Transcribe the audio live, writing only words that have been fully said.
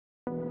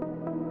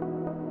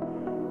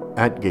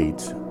At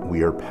Gates,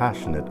 we are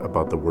passionate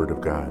about the Word of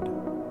God.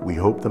 We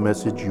hope the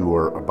message you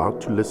are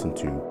about to listen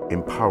to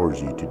empowers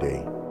you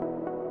today.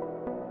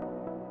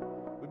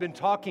 We've been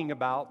talking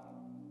about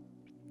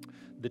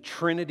the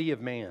Trinity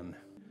of Man,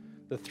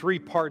 the three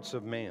parts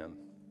of man.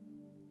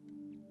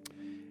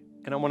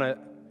 And I'm going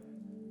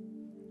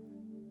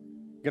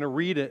to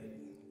read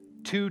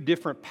two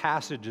different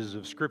passages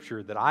of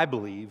Scripture that I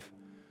believe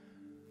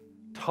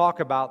talk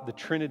about the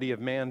Trinity of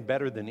man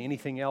better than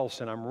anything else.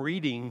 And I'm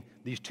reading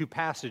these two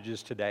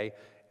passages today.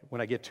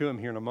 When I get to them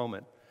here in a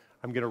moment,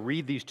 I'm going to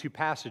read these two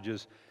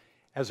passages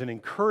as an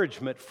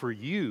encouragement for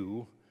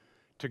you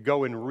to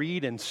go and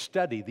read and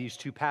study these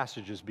two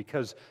passages,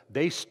 because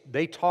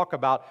they talk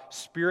about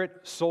spirit,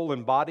 soul,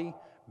 and body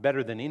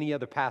better than any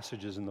other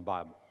passages in the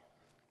Bible.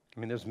 I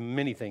mean, there's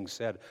many things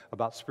said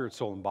about spirit,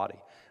 soul, and body,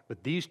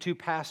 but these two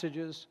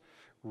passages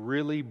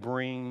really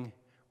bring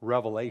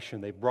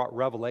revelation. They brought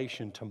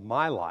revelation to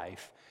my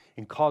life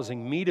in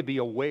causing me to be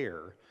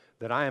aware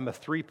that I am a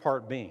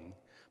three-part being.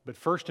 But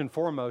first and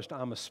foremost,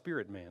 I'm a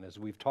spirit man, as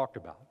we've talked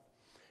about.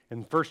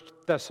 And 1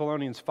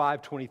 Thessalonians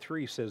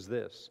 5:23 says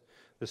this.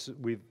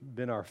 We've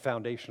been our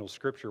foundational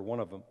scripture, one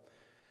of them.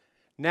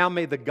 Now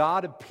may the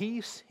God of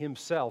peace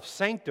himself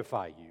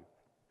sanctify you.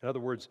 In other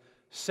words,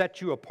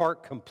 set you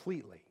apart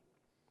completely.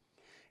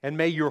 And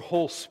may your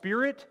whole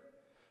spirit,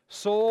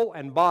 soul,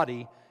 and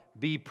body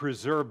be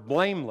preserved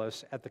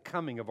blameless at the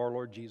coming of our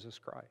Lord Jesus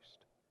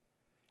Christ.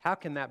 How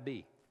can that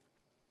be?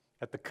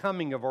 At the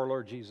coming of our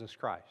Lord Jesus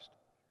Christ.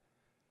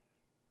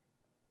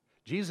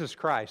 Jesus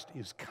Christ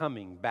is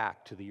coming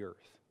back to the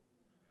earth.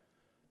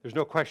 There's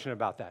no question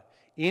about that.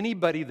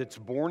 Anybody that's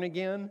born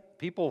again,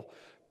 people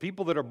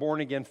that are born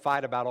again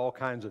fight about all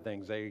kinds of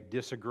things. They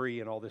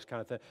disagree and all this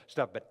kind of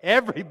stuff, but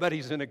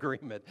everybody's in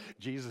agreement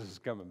Jesus is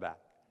coming back.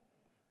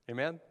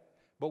 Amen?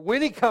 But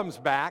when he comes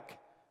back,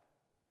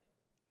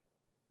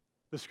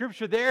 the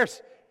scripture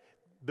there's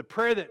the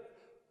prayer that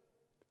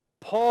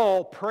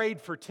Paul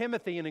prayed for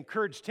Timothy and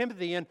encouraged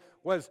Timothy in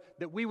was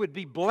that we would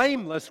be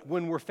blameless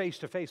when we're face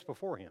to face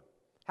before him.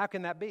 How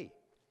can that be?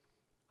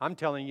 I'm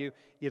telling you,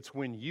 it's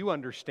when you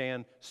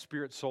understand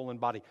spirit, soul, and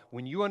body.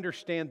 When you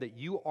understand that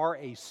you are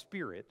a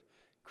spirit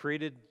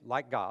created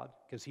like God,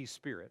 because he's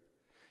spirit.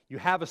 You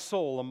have a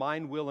soul, a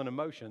mind, will, and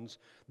emotions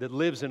that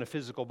lives in a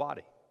physical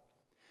body.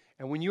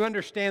 And when you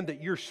understand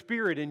that you're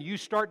spirit and you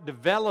start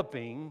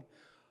developing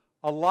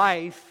a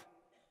life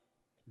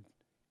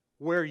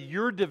where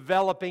you're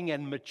developing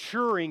and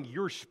maturing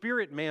your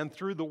spirit man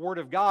through the Word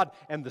of God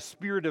and the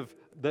Spirit of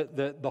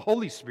the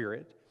Holy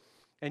Spirit,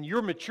 and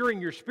you're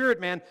maturing your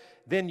spirit man,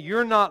 then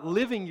you're not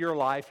living your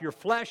life. Your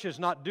flesh is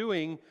not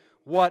doing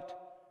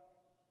what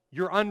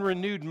your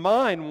unrenewed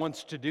mind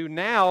wants to do.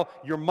 Now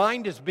your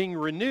mind is being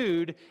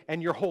renewed,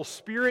 and your whole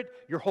spirit,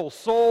 your whole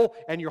soul,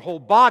 and your whole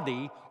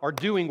body are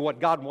doing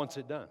what God wants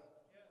it done.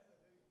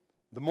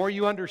 The more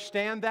you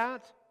understand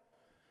that,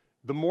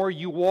 the more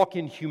you walk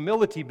in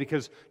humility,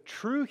 because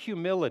true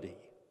humility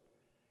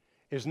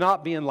is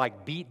not being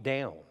like beat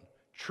down.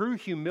 True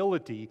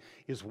humility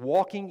is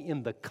walking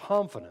in the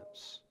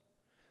confidence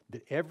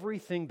that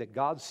everything that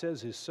God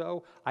says is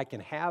so, I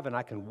can have and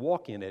I can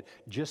walk in it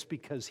just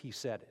because He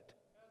said it.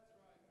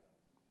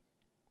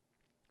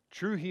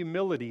 True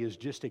humility is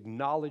just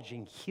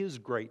acknowledging His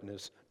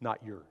greatness, not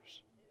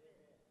yours.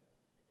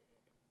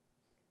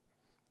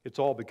 It's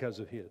all because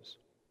of His.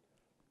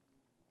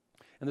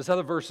 And this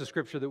other verse of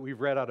Scripture that we've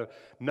read out of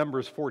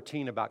Numbers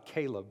 14 about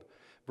Caleb,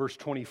 verse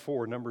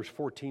 24, Numbers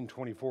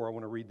 14:24, I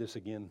want to read this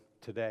again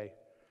today.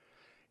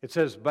 It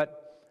says,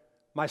 "But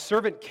my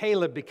servant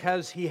Caleb,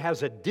 because he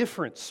has a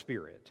different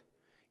spirit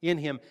in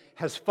him,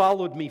 has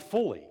followed me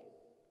fully.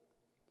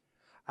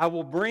 I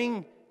will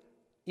bring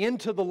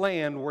into the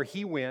land where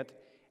he went,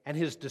 and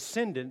his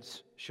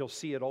descendants shall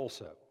see it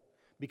also."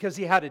 Because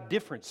he had a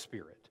different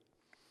spirit.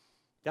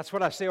 That's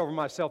what I say over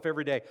myself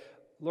every day.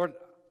 Lord,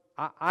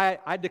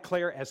 I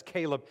declare as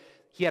Caleb,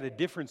 he had a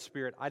different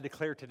spirit. I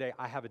declare today,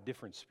 I have a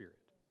different spirit.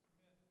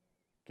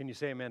 Can you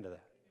say amen to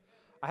that?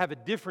 I have a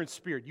different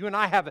spirit. You and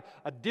I have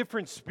a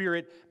different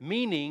spirit,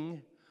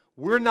 meaning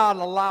we're not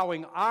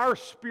allowing our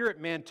spirit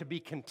man to be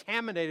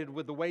contaminated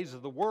with the ways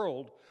of the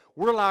world.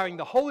 We're allowing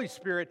the Holy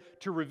Spirit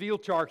to reveal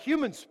to our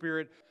human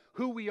spirit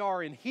who we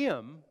are in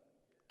Him.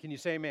 Can you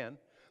say amen?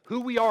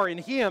 Who we are in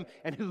Him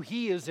and who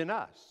He is in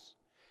us.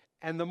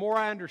 And the more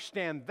I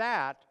understand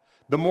that,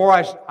 the more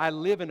I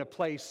live in a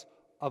place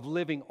of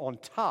living on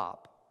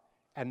top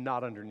and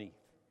not underneath.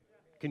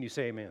 Can you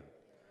say amen?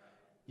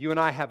 You and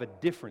I have a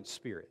different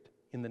spirit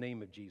in the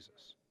name of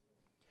Jesus.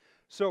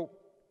 So,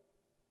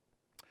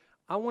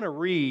 I want to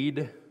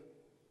read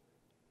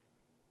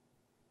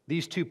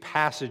these two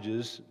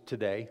passages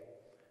today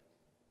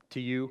to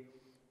you.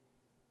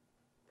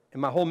 And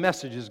my whole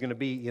message is going to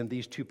be in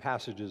these two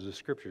passages of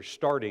Scripture,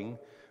 starting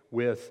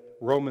with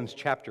Romans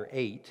chapter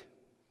 8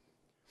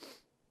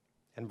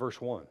 and verse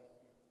 1.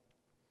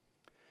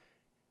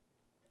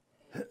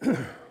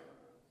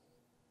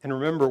 And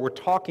remember, we're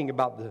talking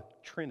about the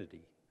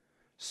Trinity,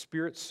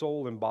 spirit,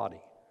 soul, and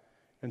body.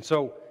 And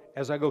so,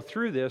 as I go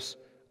through this,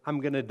 I'm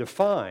going to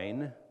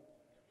define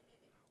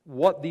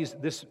what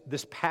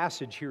this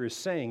passage here is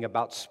saying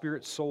about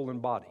spirit, soul,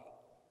 and body.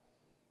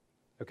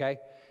 Okay?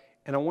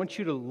 And I want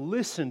you to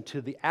listen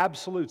to the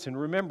absolutes. And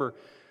remember,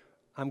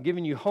 I'm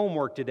giving you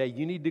homework today.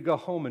 You need to go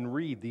home and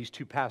read these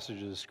two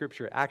passages of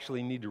Scripture.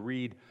 Actually, you need to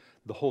read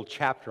the whole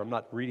chapter. I'm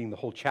not reading the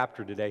whole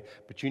chapter today,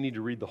 but you need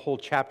to read the whole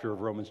chapter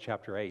of Romans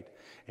chapter 8.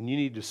 And you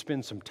need to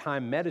spend some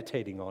time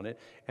meditating on it,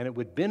 and it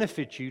would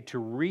benefit you to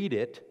read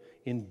it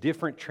in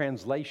different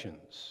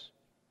translations.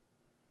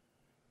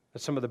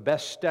 That's some of the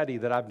best study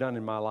that I've done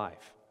in my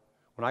life.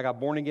 When I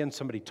got born again,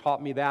 somebody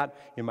taught me that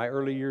in my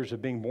early years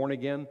of being born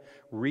again.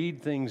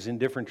 Read things in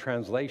different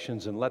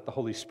translations and let the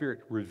Holy Spirit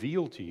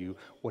reveal to you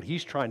what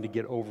He's trying to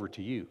get over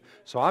to you.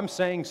 So I'm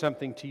saying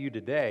something to you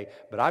today,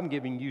 but I'm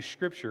giving you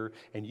Scripture,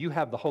 and you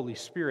have the Holy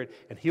Spirit,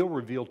 and He'll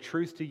reveal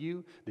truth to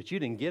you that you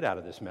didn't get out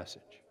of this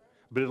message.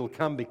 But it'll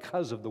come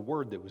because of the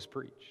word that was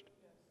preached.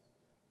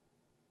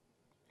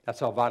 That's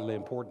how vitally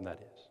important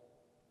that is.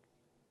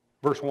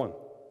 Verse 1.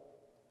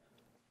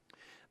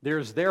 There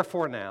is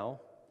therefore now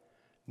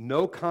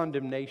no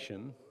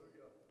condemnation.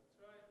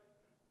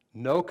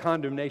 No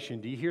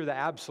condemnation. Do you hear the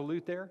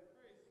absolute there?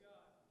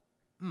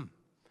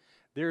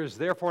 There is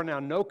therefore now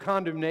no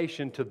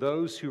condemnation to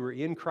those who are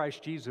in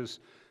Christ Jesus,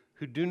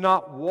 who do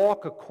not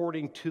walk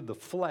according to the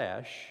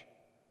flesh,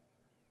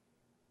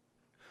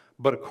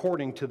 but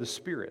according to the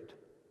Spirit.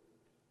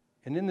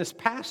 And in this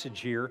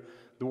passage here,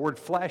 the word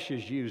flesh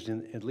is used,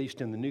 at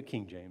least in the New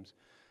King James.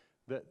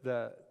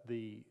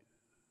 The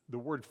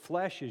word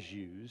flesh is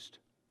used,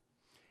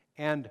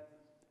 and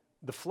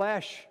the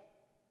flesh,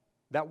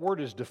 that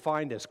word is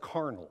defined as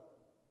carnal.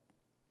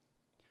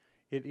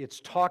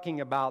 It's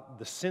talking about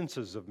the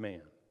senses of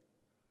man.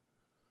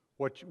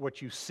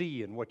 What you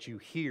see and what you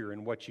hear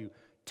and what you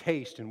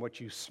taste and what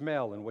you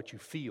smell and what you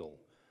feel.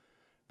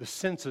 The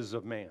senses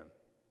of man.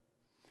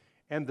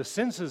 And the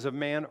senses of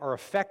man are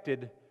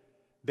affected.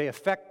 They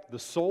affect the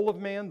soul of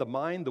man, the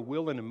mind, the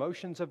will, and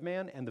emotions of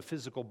man, and the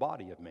physical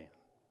body of man.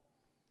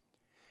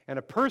 And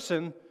a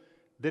person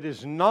that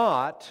is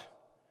not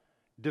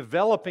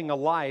developing a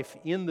life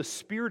in the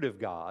Spirit of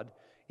God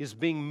is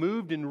being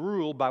moved and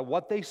ruled by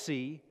what they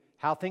see,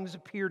 how things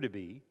appear to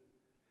be,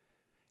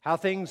 how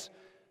things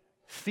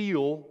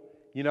feel,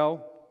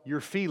 your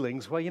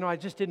feelings. Well, I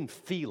just didn't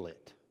feel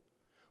it.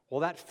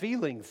 Well, that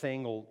feeling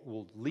thing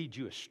will lead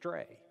you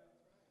astray.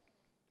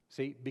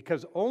 See,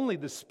 because only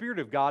the Spirit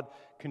of God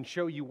can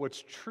show you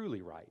what's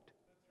truly right.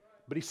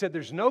 But He said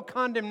there's no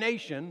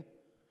condemnation.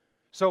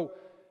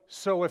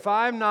 So if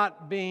I'm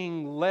not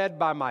being led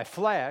by my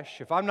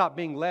flesh, if I'm not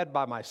being led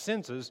by my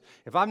senses,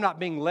 if I'm not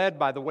being led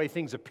by the way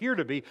things appear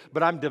to be,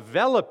 but I'm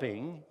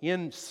developing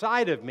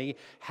inside of me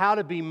how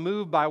to be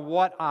moved by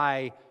what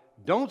I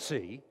don't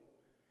see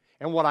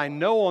and what I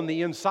know on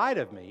the inside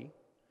of me,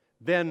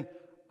 then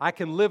I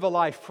can live a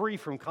life free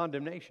from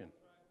condemnation.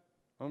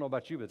 I don't know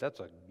about you, but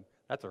that's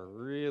a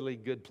really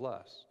good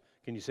plus.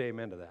 Can you say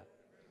amen to that?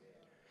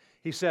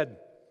 He said,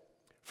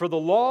 "For the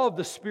law of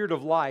the Spirit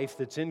of life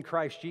that's in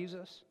Christ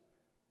Jesus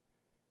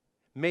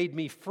made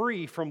me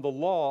free from the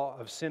law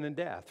of sin and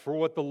death. For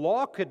what the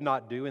law could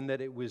not do, in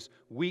that it was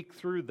weak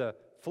through the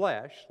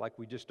flesh, like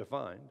we just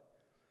defined,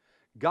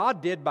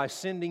 God did by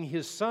sending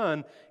His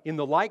Son in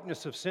the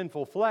likeness of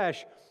sinful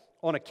flesh.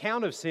 On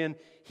account of sin,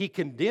 He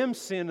condemned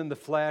sin in the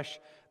flesh,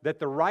 that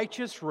the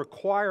righteous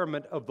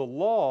requirement of the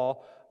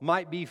law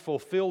might be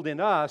fulfilled in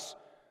us,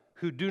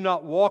 who do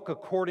not walk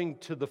according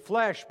to the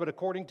flesh, but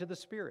according to the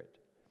Spirit."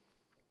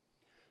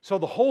 So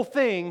the whole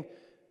thing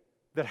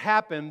that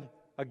happened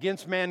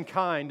against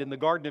mankind in the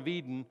Garden of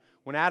Eden,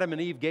 when Adam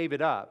and Eve gave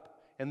it up,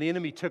 and the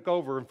enemy took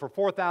over, and for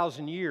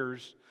 4,000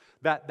 years,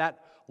 that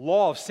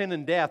law of sin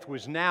and death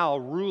was now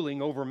ruling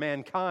over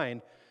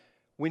mankind.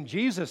 When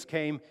Jesus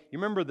came, you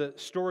remember the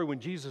story when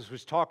Jesus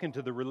was talking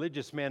to the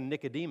religious man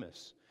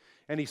Nicodemus,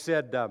 and he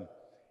said,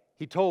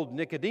 he told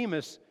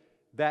Nicodemus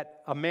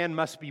that a man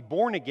must be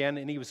born again,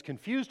 and he was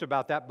confused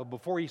about that, but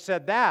before he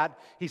said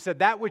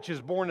that which is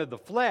born of the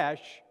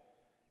flesh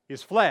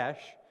is flesh,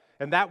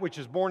 and that which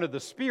is born of the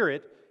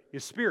Spirit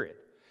is spirit.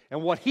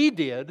 And what He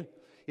did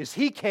is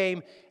He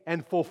came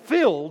and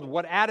fulfilled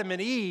what Adam and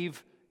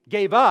Eve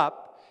gave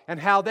up, and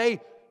how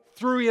they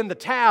threw in the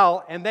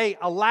towel and they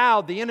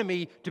allowed the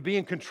enemy to be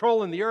in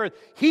control in the earth.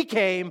 He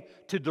came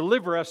to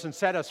deliver us and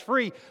set us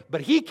free,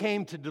 but He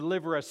came to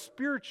deliver us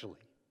spiritually.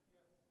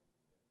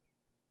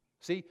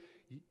 See,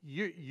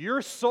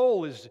 your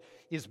soul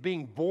is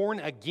being born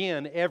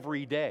again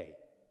every day.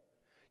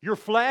 Your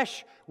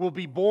flesh will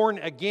be born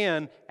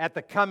again at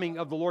the coming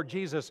of the Lord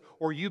Jesus,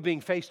 or you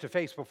being face to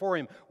face before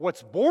Him.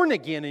 What's born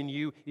again in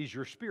you is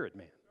your spirit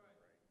man.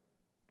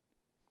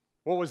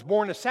 What was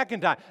born a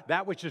second time,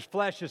 that which is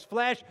flesh,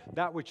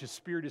 that which is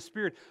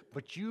spirit.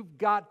 But you've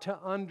got to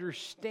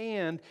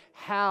understand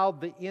how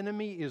the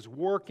enemy is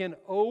working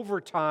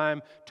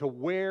overtime to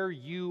wear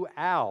you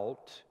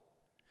out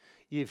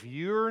if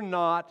you're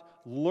not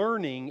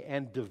learning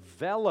and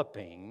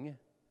developing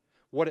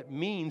what it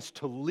means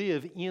to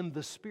live in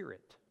the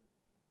Spirit.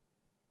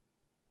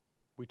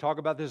 We talk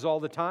about this all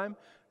the time,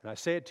 and I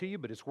say it to you,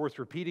 but it's worth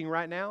repeating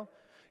right now.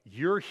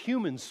 Your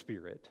human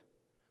spirit,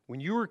 when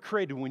you were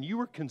created, when you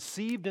were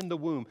conceived in the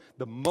womb,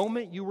 the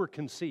moment you were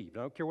conceived,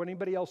 I don't care what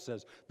anybody else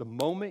says, the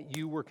moment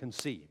you were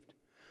conceived,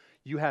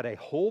 you had a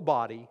whole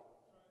body,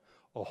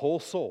 a whole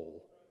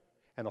soul,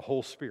 and a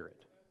whole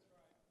spirit.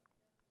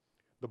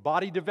 The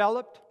body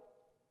developed,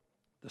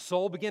 the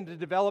soul began to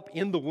develop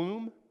in the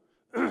womb.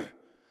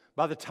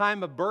 By the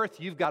time of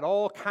birth, you've got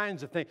all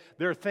kinds of things.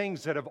 There are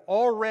things that have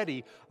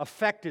already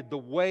affected the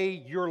way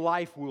your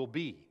life will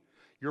be.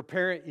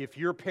 If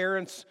your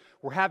parents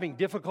were having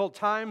difficult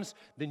times,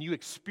 then you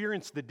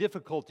experience the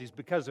difficulties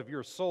because of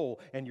your soul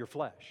and your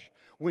flesh.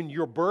 When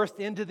you're birthed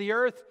into the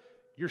earth,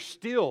 your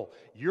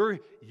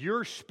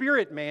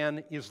spirit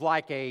man is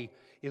like a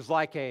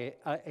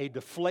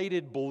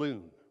deflated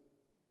balloon.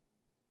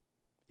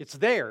 It's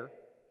there.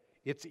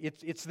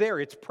 It's there.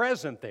 It's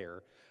present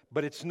there,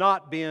 but it's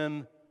not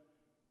been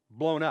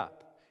blown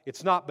up.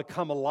 It's not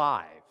become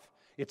alive.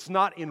 It's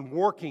not in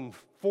working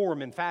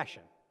form and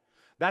fashion.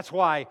 That's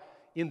why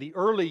in the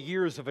early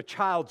years of a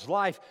child's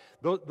life,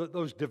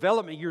 those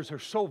development years are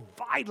so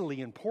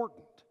vitally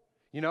important,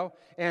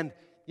 And,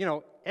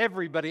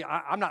 everybody,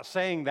 I'm not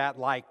saying that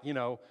like,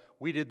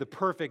 we did the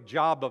perfect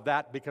job of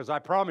that, because I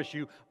promise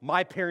you,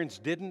 my parents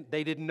didn't.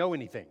 They didn't know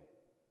anything.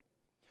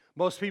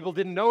 Most people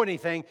didn't know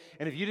anything,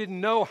 and if you didn't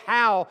know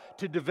how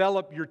to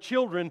develop your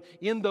children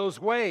in those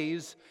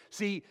ways,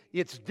 see,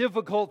 it's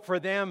difficult for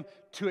them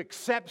to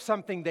accept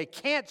something they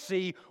can't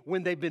see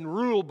when they've been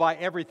ruled by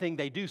everything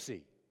they do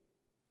see.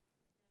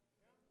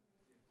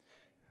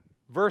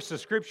 Verse of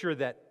Scripture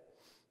that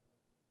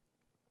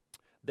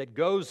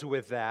goes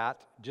with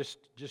that, just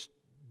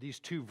these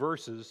two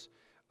verses,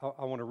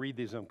 I want to read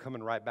these, and I'm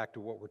coming right back to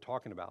what we're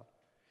talking about.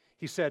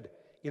 He said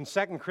in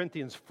 2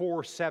 Corinthians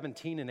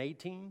 4:17 and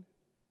 18,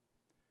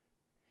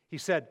 he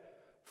said,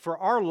 "For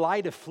our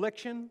light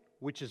affliction,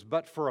 which is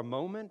but for a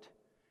moment,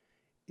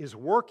 is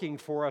working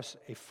for us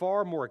a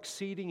far more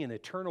exceeding and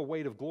eternal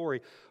weight of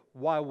glory,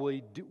 while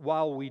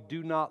we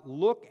do not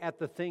look at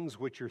the things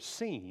which are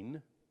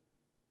seen,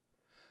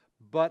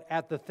 but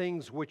at the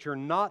things which are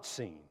not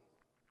seen.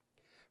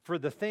 For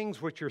the things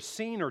which are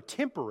seen are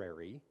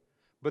temporary,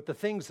 but the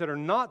things that are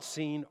not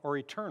seen are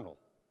eternal."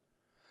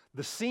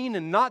 The seen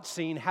and not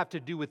seen have to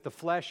do with the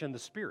flesh and the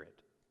spirit.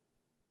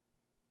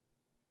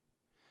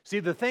 See,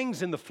 the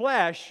things in the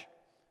flesh,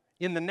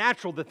 in the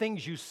natural, the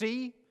things you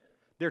see,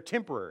 they're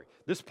temporary.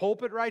 This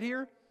pulpit right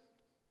here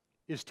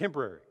is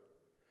temporary.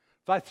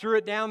 If I threw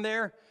it down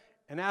there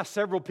and asked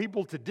several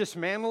people to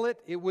dismantle it,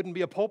 it wouldn't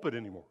be a pulpit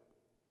anymore.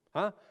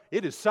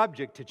 It is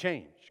subject to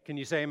change. Can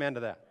you say amen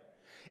to that?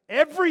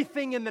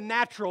 Everything in the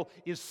natural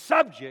is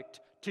subject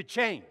to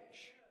change.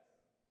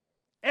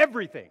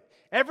 Everything.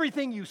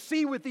 Everything you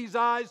see with these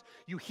eyes,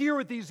 you hear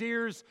with these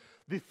ears,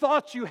 the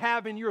thoughts you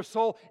have in your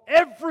soul,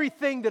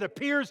 everything that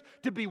appears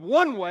to be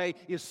one way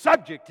is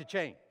subject to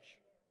change.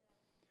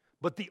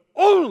 But the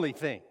only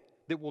thing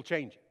that will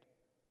change it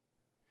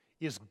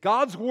is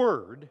God's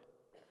Word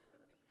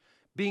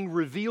being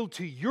revealed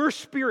to your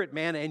spirit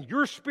man and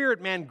your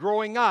spirit man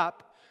growing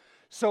up.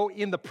 So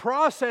in the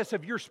process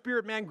of your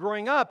spirit man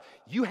growing up,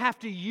 you have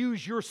to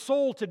use your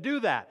soul to do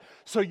that.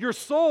 So your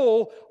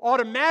soul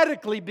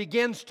automatically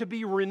begins to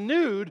be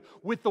renewed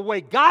with the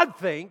way God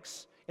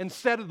thinks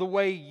instead of the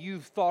way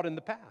you've thought in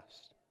the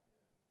past.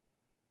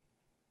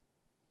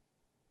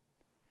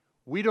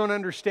 We don't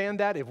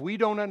understand that. If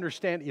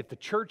the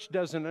church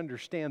doesn't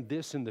understand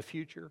this in the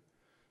future,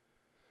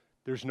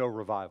 there's no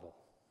revival.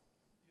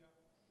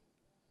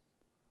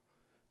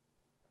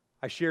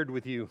 I shared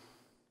with you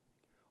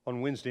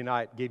on Wednesday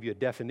night, gave you a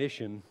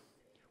definition.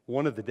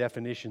 One of the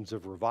definitions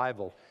of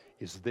revival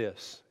is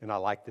this, and I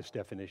like this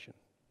definition.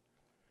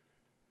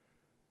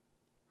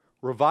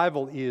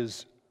 Revival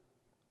is,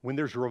 when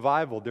there's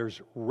revival, there's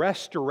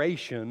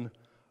restoration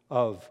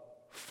of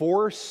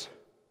force,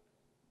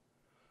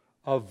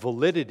 of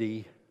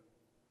validity,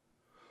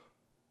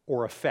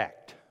 or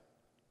effect.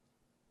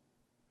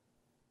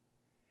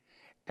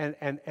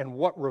 And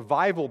what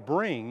revival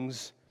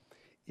brings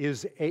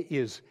is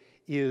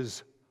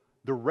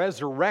the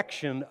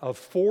resurrection of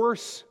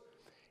force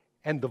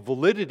and the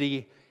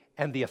validity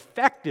and the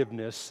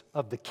effectiveness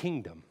of the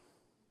kingdom.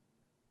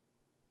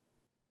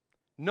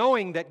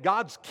 Knowing that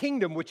God's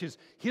kingdom, which is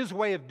His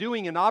way of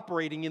doing and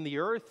operating in the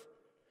earth,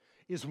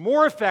 is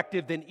more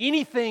effective than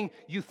anything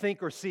you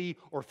think or see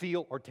or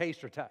feel or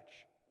taste or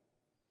touch.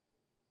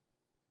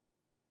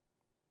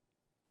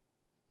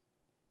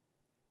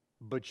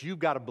 But you've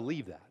got to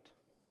believe that.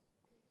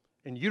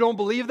 And you don't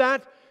believe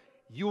that,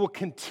 you will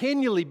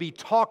continually be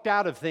talked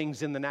out of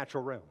things in the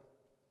natural realm.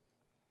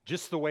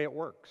 Just the way it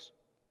works.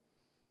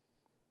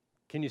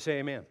 Can you say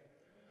amen?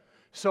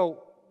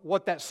 So,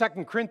 what that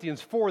 2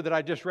 Corinthians 4 that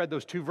I just read,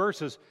 those two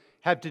verses,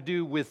 have to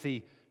do with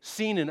the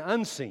seen and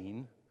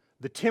unseen,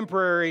 the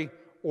temporary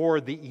or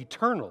the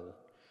eternal,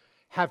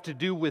 have to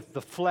do with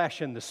the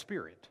flesh and the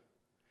spirit.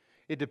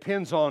 It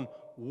depends on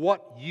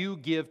what you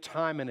give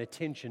time and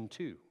attention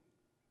to.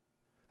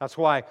 That's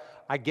why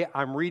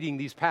I'm reading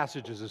these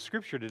passages of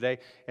Scripture today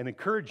and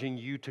encouraging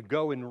you to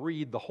go and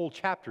read the whole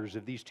chapters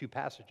of these two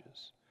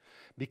passages.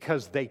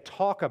 because they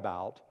talk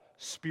about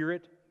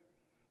spirit,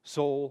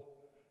 soul,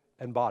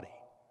 and body.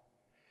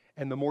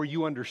 And the more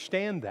you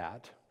understand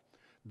that,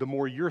 the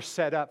more you're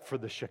set up for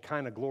the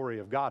Shekinah glory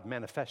of God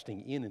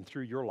manifesting in and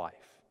through your life,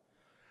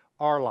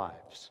 our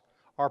lives,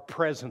 our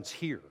presence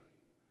here.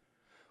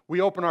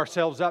 We open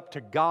ourselves up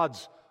to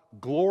God's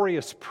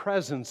glorious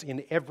presence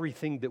in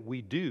everything that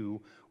we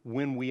do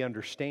when we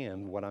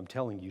understand what I'm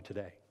telling you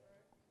today.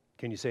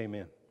 Can you say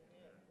amen?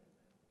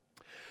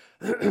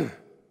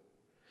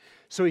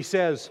 So he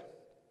says,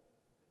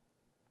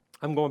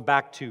 I'm going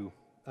back to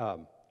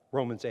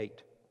Romans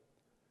 8.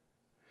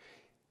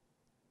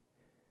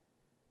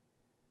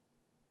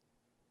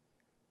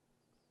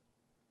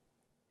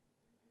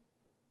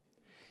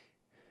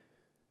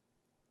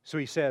 So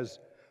he says,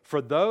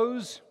 for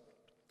those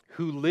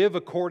who live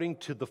according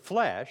to the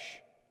flesh,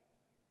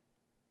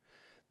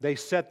 they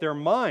set their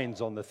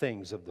minds on the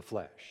things of the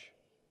flesh.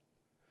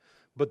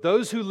 But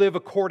those who live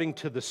according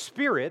to the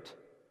Spirit,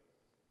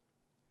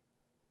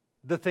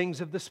 the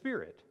things of the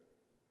Spirit.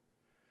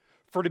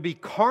 For to be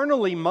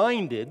carnally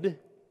minded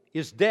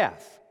is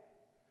death,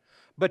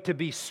 but to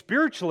be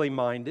spiritually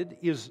minded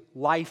is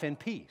life and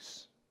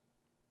peace.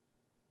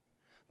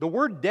 The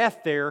word death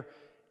there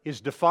is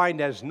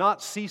defined as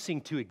not ceasing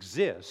to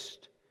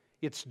exist,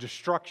 it's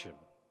destruction.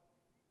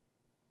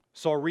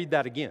 So I'll read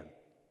that again.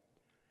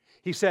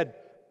 He said,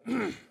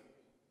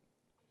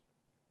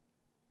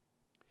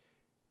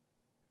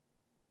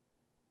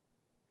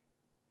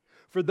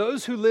 for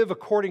those who live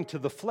according to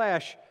the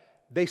flesh,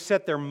 they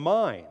set their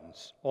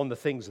minds on the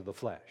things of the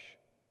flesh.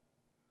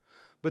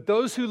 But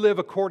those who live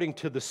according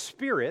to the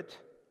Spirit,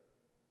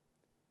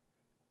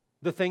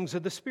 the things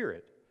of the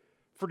Spirit.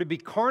 For to be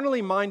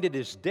carnally minded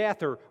is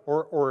death,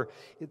 or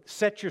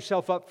set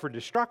yourself up for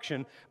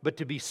destruction, but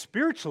to be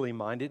spiritually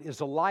minded is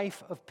a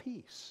life of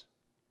peace.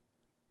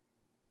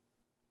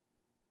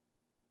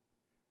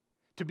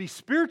 To be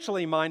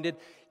spiritually minded,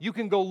 you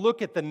can go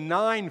look at the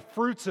 9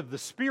 fruits of the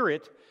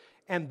Spirit,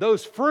 and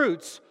those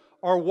fruits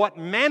are what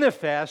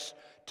manifest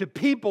to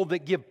people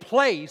that give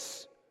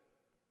place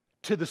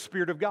to the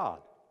Spirit of God.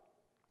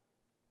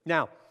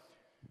 Now,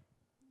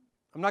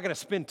 I'm not going to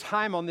spend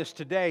time on this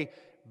today,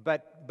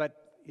 but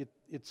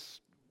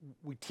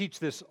we teach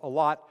this a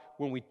lot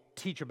when we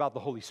teach about the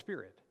Holy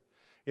Spirit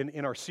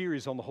in our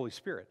series on the Holy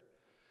Spirit.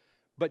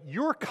 But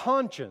your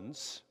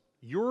conscience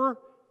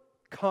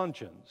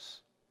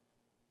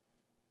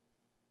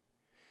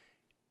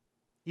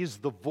is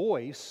the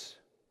voice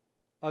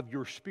of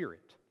your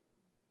spirit.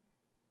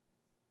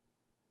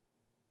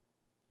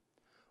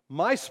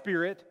 My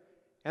spirit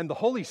and the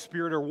Holy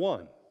Spirit are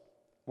one.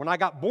 When I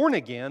got born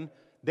again,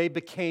 they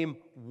became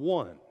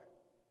one.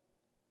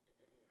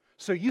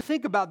 So you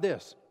think about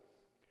this.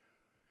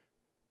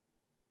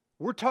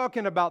 We're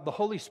talking about the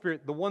Holy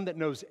Spirit, the one that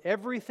knows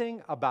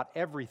everything about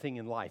everything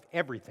in life.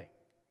 Everything.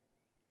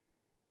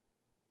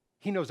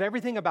 He knows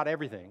everything about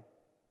everything.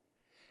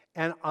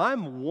 And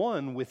I'm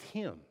one with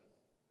Him.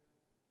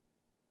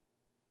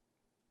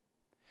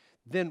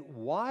 Then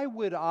why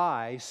would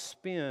I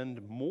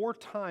spend more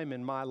time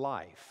in my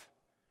life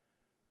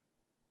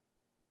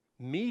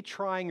me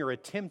trying or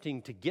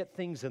attempting to get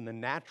things in the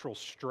natural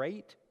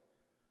straight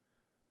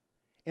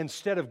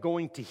instead of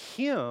going to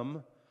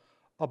Him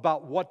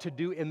about what to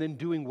do and then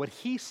doing what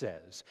He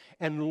says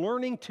and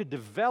learning to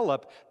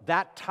develop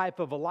that type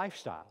of a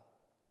lifestyle?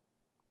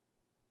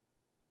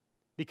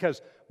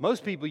 Because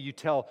most people you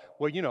tell,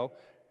 well, you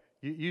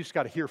just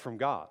got to hear from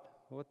God.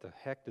 What the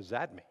heck does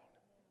that mean?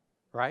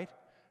 Right?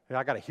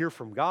 I got to hear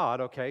from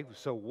God. Okay,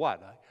 so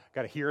what? I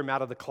got to hear Him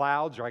out of the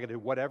clouds, or I got to do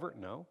whatever?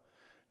 No.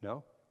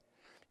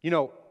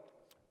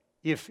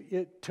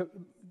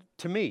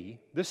 To me,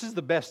 this is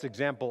the best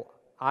example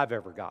I've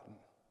ever gotten,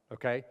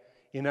 okay,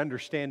 in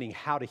understanding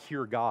how to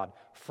hear God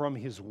from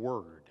His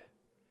Word.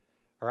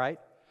 All right?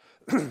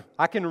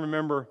 I can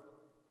remember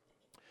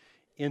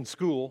in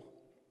school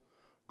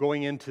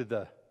going into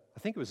I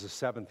think it was the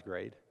 7th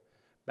grade.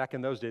 Back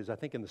in those days, I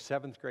think in the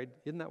 7th grade,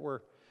 isn't that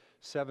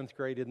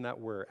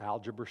where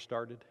algebra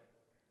started?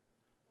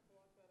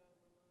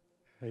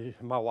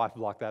 My wife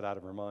blocked that out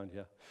of her mind,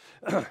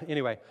 yeah.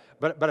 Anyway,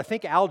 but I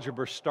think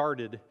algebra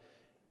started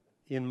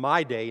in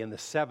my day in the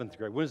 7th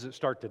grade. When does it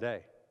start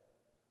today?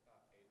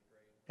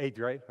 8th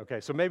grade?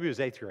 Okay, so maybe it was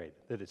 8th grade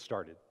that it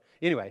started.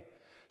 Anyway,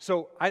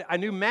 so I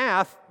knew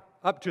math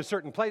up to a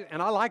certain place,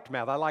 and I liked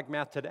math. I like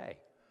math today.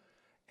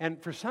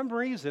 And for some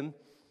reason,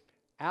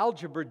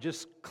 algebra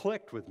just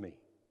clicked with me.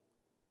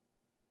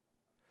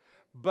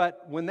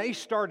 But when they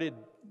started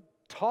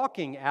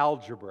talking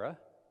algebra,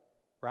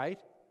 right,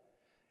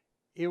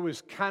 it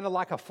was kind of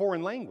like a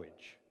foreign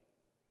language.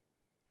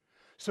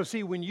 So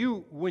see, when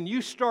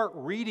you start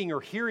reading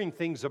or hearing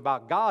things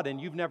about God and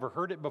you've never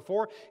heard it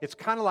before, it's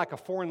kind of like a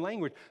foreign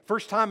language.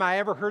 First time I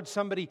ever heard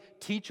somebody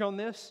teach on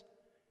this,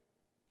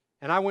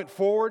 and I went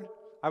forward,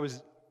 I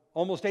was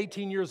almost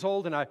 18 years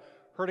old, and I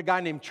heard a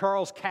guy named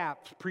Charles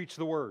Capps preach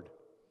the Word.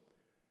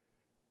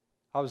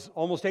 I was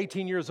almost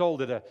 18 years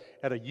old at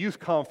a youth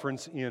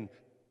conference in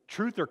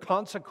Truth or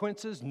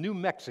Consequences, New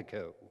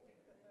Mexico.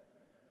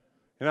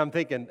 And I'm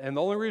thinking, and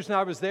the only reason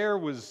I was there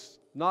was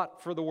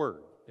not for the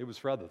Word. It was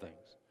for other things.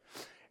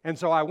 And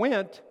so I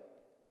went,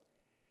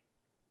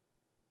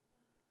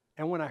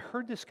 and when I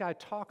heard this guy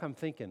talk, I'm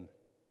thinking,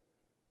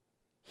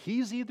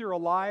 he's either a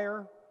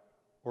liar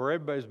or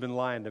everybody's been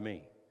lying to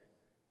me.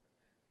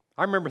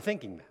 I remember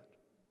thinking that.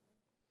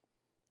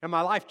 And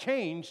my life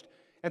changed,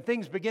 and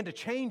things began to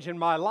change in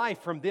my life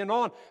from then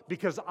on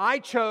because I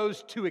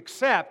chose to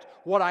accept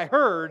what I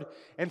heard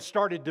and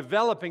started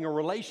developing a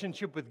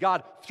relationship with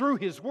God through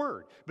His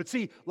Word. But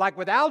see, like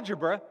with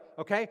algebra,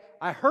 okay,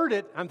 I heard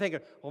it, I'm thinking,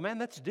 well, man,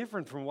 that's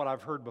different from what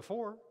I've heard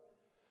before.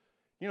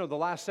 You know, the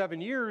last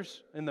 7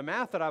 years in the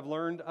math that I've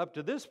learned up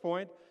to this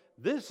point,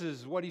 this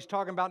is what he's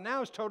talking about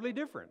now is totally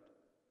different.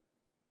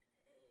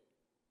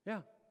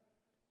 Yeah.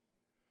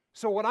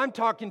 So what I'm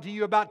talking to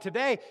you about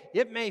today,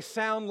 it may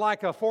sound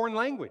like a foreign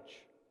language.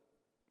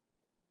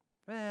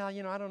 Well,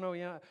 I don't know.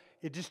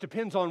 It just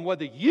depends on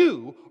whether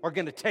you are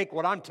going to take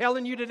what I'm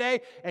telling you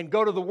today and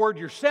go to the Word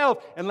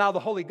yourself and allow the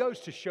Holy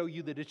Ghost to show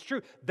you that it's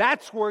true.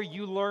 That's where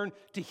you learn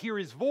to hear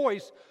His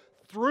voice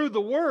through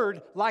the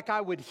Word, like I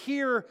would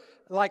hear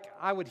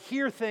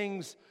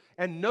things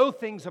and know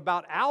things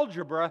about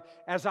algebra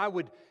as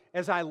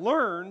I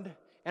learned.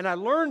 And I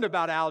learned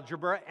about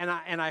algebra, and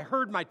I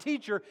heard my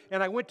teacher,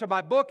 and I went to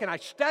my book, and I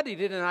studied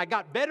it, and I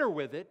got better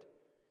with it.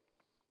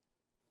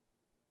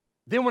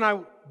 Then when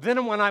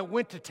I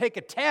went to take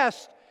a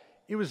test,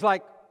 it was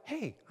like,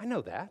 hey, I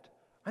know that.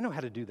 I know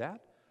how to do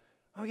that.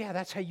 Oh yeah,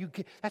 that's how you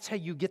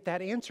get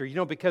that answer.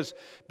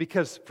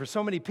 Because for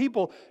so many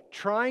people,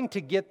 trying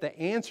to get the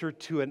answer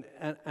to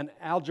an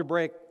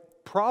algebraic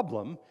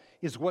problem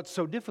is what's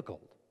so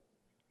difficult.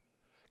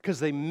 Because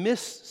they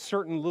miss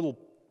certain little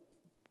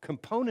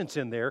components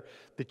in there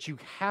that you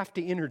have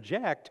to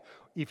interject.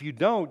 If you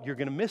don't, you're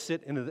going to miss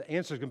it, and the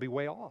answer is going to be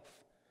way off.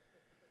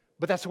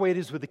 But that's the way it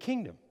is with the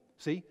kingdom,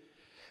 see?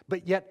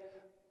 But yet,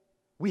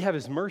 we have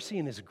His mercy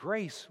and His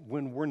grace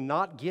when we're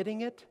not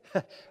getting it.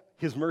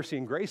 His mercy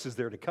and grace is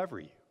there to cover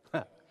you.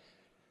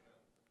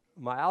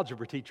 My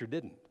algebra teacher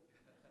didn't.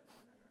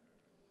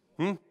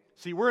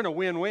 See, we're in a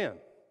win-win.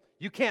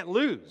 You can't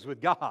lose with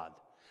God.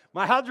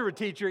 My algebra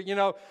teacher, you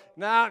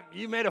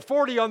made a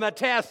 40 on that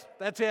test.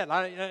 That's it.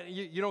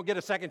 You don't get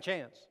a second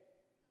chance.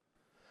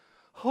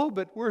 Oh,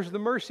 but where's the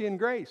mercy and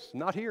grace?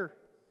 Not here.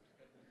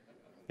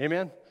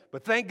 Amen?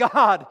 But thank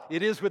God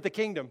it is with the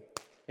kingdom.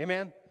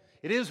 Amen?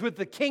 It is with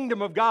the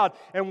kingdom of God.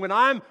 And when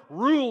I'm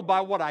ruled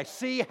by what I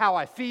see, how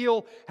I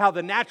feel, how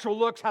the natural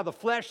looks, how the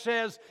flesh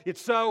says it's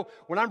so,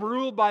 when I'm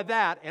ruled by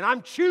that and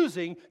I'm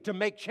choosing to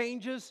make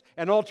changes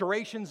and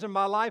alterations in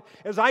my life,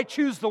 as I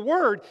choose the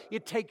Word,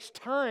 it takes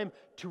time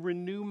to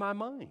renew my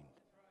mind.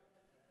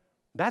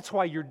 That's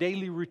why your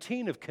daily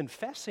routine of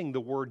confessing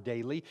the Word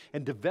daily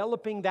and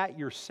developing that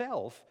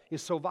yourself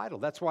is so vital.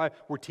 That's why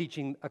we're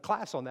teaching a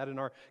class on that in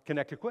our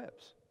Connect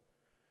Equips.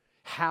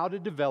 How to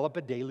develop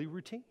a daily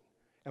routine.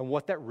 And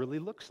what that really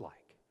looks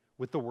like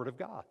with the Word of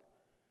God.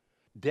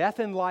 Death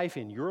and life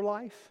in your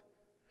life,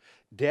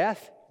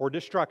 death or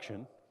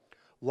destruction,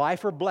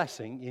 life or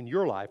blessing in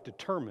your life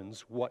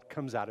determines what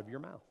comes out of your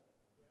mouth.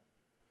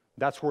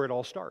 That's where it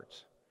all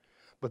starts.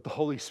 But the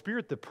Holy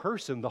Spirit,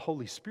 the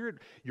Holy Spirit,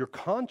 your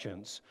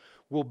conscience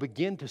will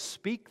begin to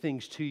speak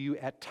things to you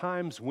at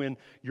times when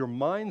your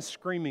mind's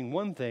screaming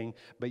one thing,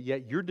 but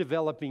yet you're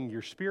developing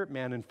your spirit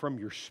man, and from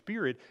your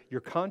spirit,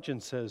 your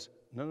conscience says,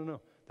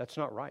 no, that's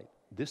not right.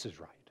 This is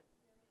right.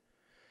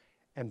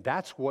 And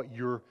that's what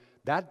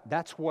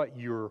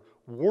you're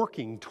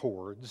working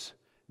towards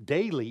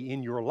daily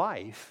in your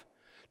life,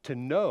 to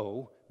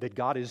know that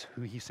God is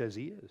who He says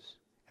He is.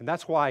 And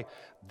that's why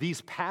these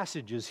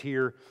passages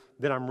here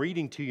that I'm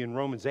reading to you in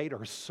Romans 8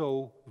 are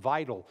so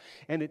vital.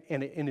 And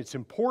it's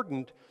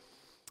important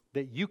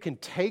that you can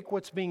take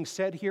what's being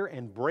said here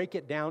and break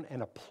it down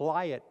and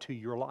apply it to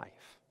your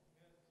life.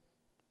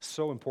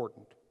 So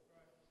important.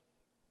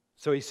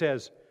 So he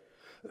says,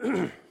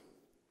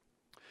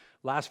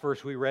 last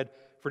verse we read,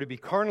 for to be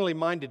carnally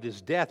minded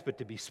is death, but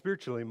to be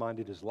spiritually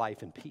minded is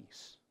life and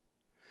peace.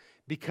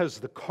 Because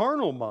the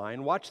carnal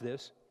mind, watch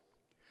this,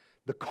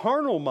 the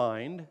carnal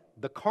mind,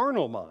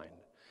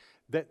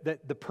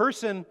 that the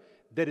person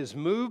that is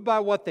moved by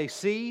what they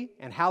see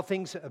and how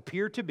things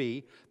appear to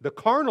be, the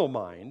carnal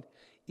mind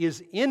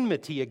is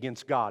enmity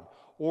against God.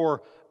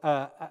 Or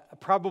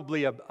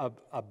probably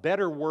a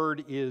better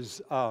word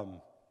is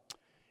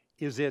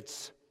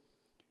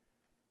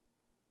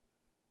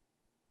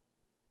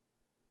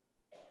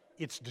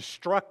it's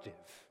destructive.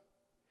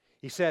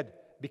 He said,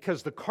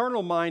 because the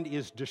carnal mind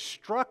is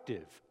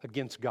destructive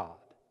against God.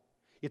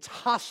 It's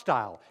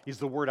hostile is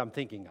the word I'm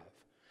thinking of.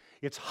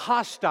 It's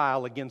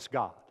hostile against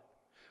God.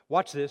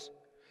 Watch this.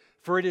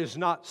 For it is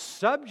not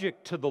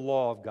subject to the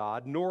law of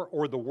God,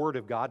 or the word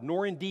of God,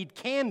 nor indeed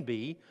can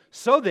be.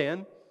 So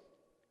then,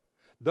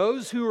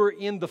 those who are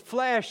in the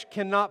flesh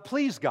cannot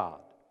please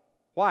God.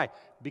 Why?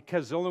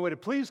 Because the only way to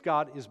please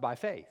God is by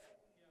faith.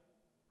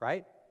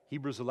 Right?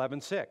 Hebrews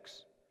 11:6.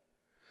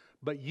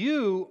 But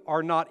you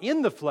are not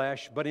in the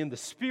flesh, but in the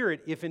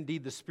Spirit, if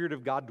indeed the Spirit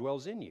of God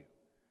dwells in you.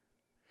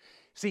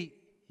 See,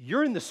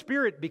 You're in the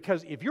Spirit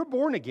because if you're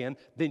born again,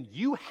 then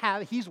you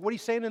have, what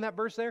he's saying in that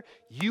verse there,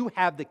 you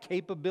have the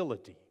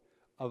capability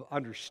of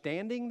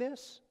understanding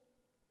this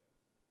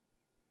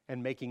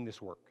and making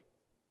this work.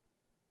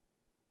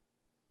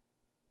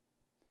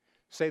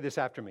 Say this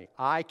after me.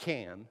 I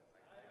can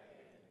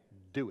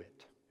do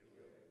it.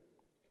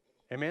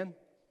 Amen?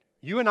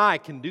 You and I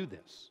can do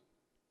this.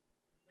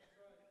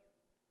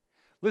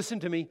 Listen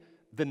to me.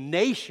 The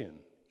nation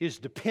is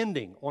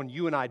depending on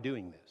you and I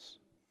doing this.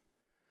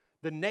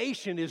 The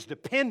nation is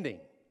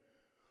depending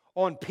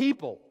on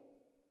people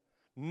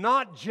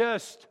not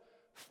just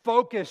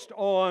focused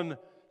on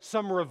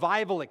some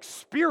revival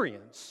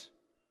experience,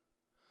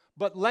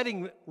 but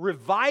letting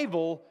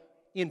revival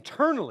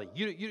internally.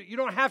 You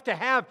don't have to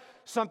have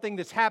something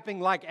that's happening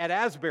like at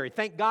Asbury.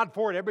 Thank God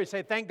for it. Everybody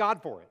say, thank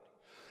God for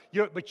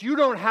it. But you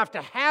don't have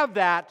to have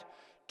that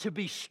to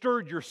be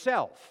stirred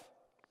yourself.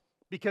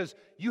 Because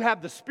you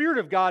have the Spirit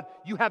of God,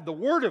 you have the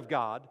Word of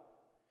God,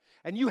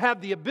 and you have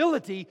the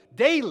ability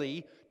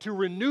daily to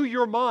renew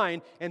your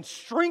mind and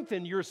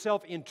strengthen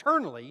yourself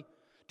internally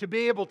to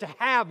be able to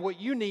have what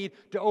you need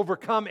to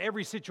overcome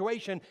every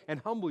situation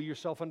and humble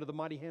yourself under the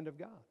mighty hand of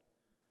God.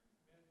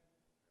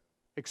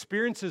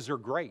 Experiences are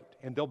great,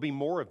 and there'll be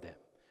more of them.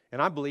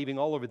 And I'm believing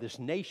all over this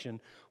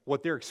nation,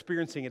 what they're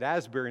experiencing at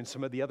Asbury and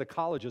some of the other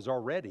colleges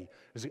already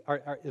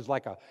is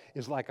like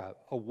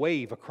a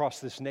wave across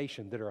this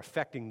nation that are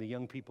affecting the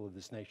young people of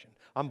this nation.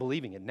 I'm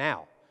believing it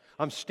now.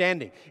 I'm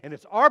standing. And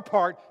it's our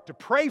part to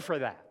pray for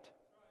that.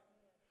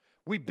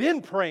 We've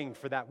been praying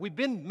for that. We've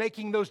been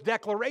making those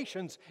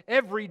declarations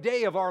every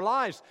day of our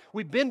lives.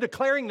 We've been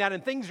declaring that,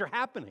 and things are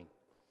happening.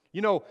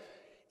 You know,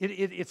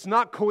 it's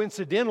not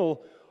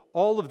coincidental,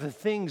 all of the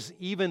things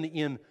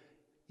even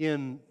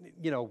in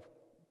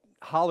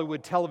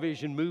Hollywood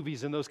television,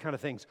 movies, and those kind of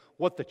things.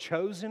 What The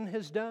Chosen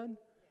has done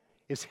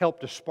is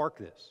helped to spark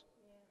this.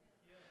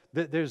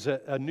 There's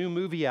a new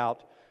movie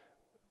out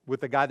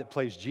with the guy that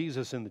plays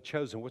Jesus in The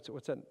Chosen.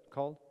 What's that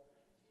called?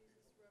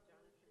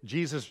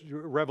 Jesus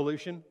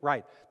Revolution?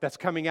 Right. That's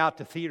coming out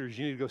to theaters.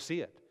 You need to go see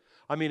it.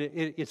 I mean,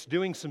 it's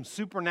doing some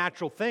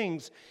supernatural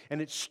things,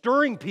 and it's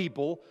stirring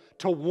people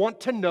to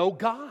want to know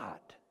God.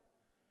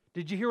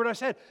 Did you hear what I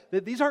said?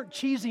 That these aren't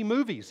cheesy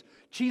movies,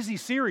 cheesy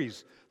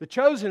series. The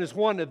Chosen is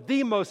one of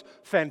the most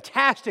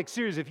fantastic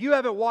series. If you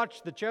haven't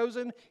watched The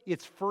Chosen,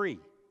 it's free.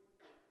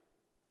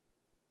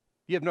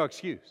 You have no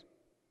excuse.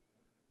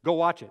 Go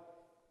watch it.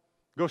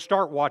 Go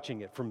start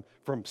watching it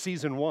from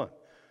season 1.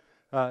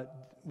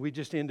 We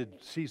just ended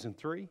season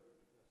 3.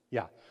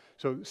 Yeah,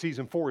 so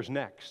season 4 is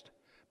next.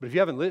 But if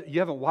you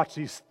haven't watched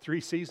these 3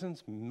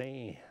 seasons,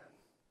 man.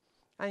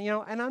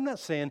 And I'm not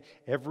saying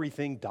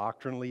everything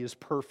doctrinally is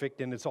perfect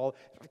and it's all,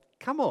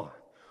 come on.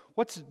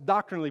 What's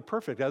doctrinally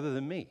perfect other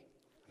than me?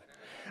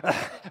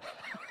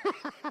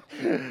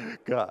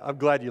 God, I'm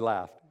glad you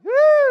laughed.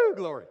 Woo,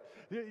 glory.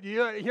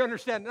 You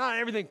understand, not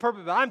everything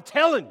perfect, but I'm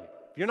telling you,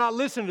 if you're not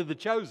listening to The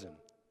Chosen,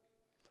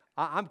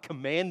 I'm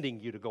commanding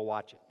you to go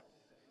watch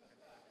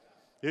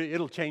it.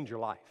 It'll change your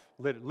life,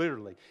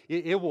 literally.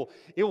 It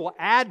will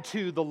add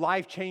to the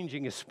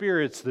life-changing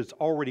experience that's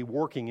already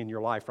working in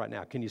your life right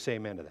now. Can you say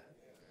amen to that?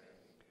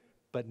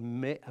 But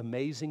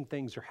amazing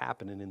things are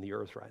happening in the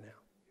earth right now.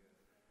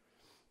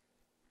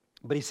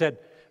 But he said,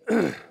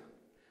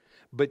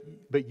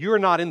 but you're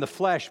not in the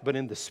flesh, but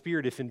in the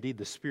Spirit, if indeed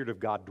the Spirit of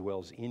God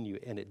dwells in you,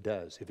 and it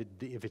does.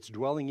 If it's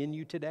dwelling in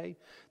you today,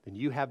 then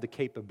you have the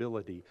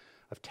capability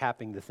of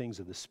tapping the things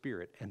of the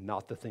Spirit and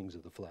not the things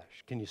of the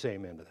flesh. Can you say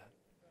amen to that?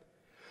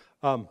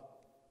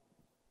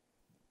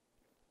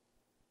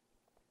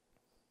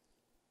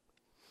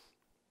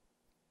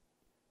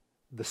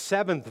 The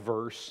 7th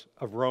verse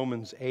of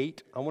Romans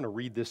 8, I want to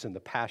read this in the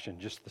Passion,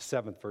 just the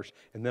 7th verse,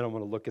 and then I'm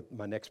going to look at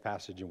my next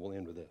passage and we'll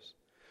end with this.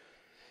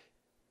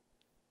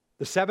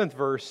 The 7th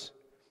verse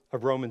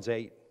of Romans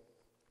 8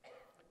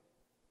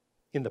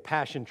 in the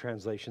Passion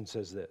Translation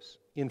says this.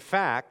 In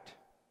fact,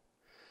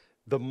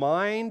 the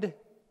mindset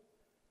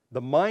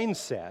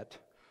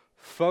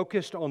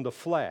focused on the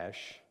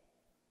flesh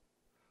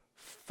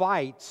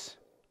fights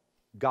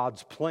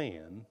God's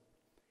plan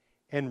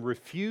and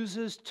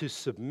refuses to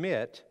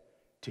submit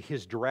to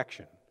His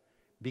direction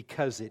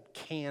because it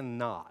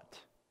cannot.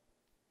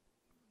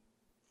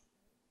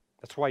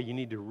 That's why you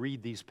need to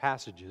read these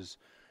passages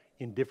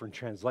in different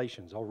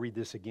translations. I'll read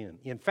this again.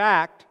 In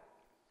fact,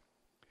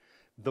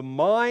 the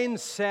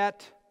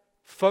mindset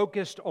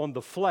focused on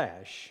the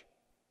flesh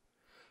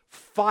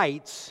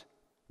fights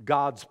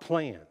God's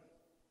plan.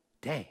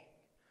 Dang.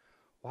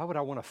 Why would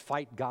I want to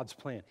fight God's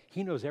plan?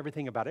 He knows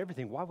everything about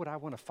everything. Why would I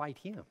want to fight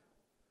Him?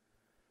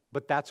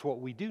 But that's what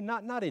we do,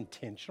 not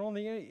intentional.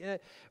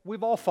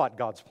 We've all fought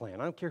God's plan.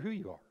 I don't care who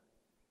you are.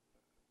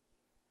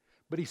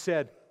 But he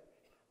said,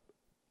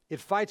 it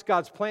fights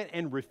God's plan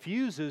and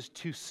refuses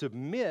to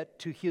submit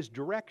to His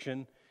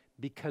direction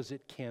because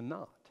it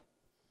cannot.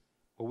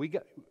 Well,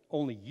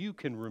 only you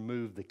can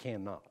remove the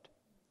cannot.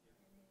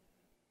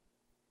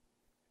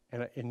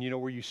 And you know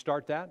where you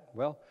start that?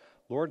 Well,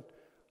 Lord,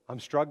 I'm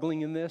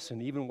struggling in this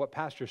and even what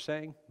Pastor's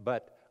saying,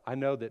 but I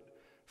know that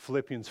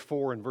Philippians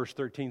 4 and verse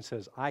 13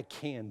 says, I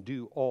can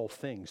do all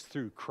things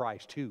through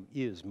Christ who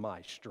is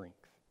my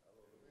strength.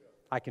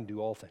 I can do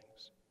all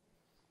things.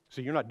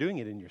 So you're not doing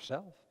it in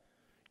yourself.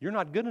 You're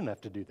not good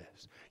enough to do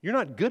this. You're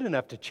not good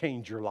enough to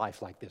change your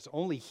life like this.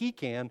 Only He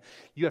can.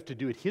 You have to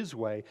do it His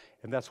way,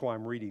 and that's why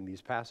I'm reading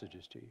these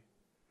passages to you.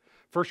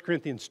 1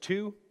 Corinthians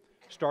 2,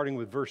 starting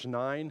with verse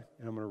 9, and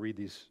I'm going to read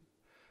these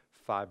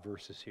 5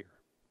 verses here.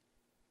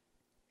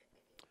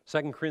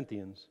 1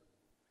 Corinthians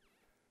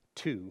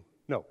 2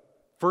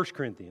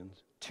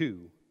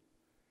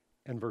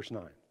 and verse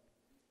 9.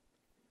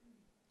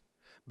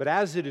 But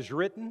as it is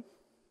written,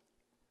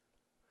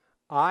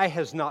 eye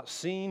has not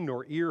seen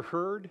nor ear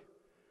heard,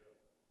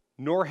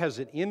 nor has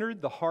it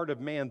entered the heart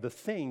of man the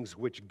things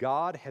which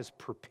God has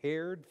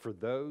prepared for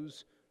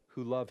those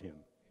who love Him.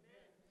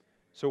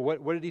 So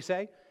what did he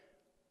say?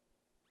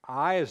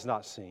 Eye has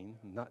not seen,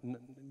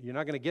 you're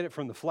not going to get it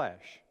from the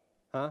flesh,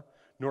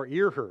 nor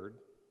ear heard,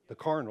 the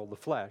carnal, the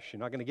flesh, you're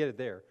not going to get it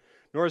there.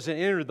 Nor has it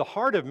entered the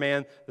heart of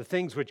man the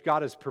things which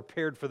God has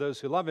prepared for those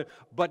who love Him.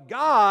 But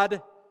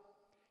God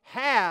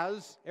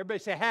has, everybody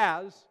say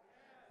has.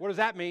 What does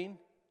that mean?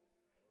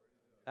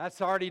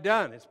 That's already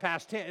done. It's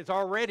past tense. It's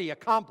already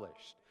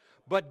accomplished.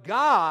 But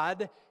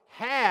God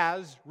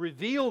has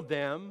revealed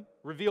them.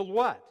 Revealed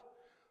what?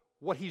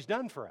 What He's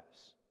done for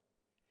us.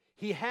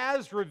 He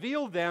has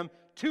revealed them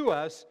to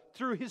us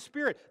through His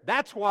Spirit.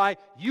 That's why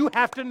you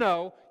have to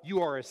know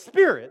you are a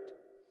spirit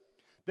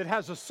that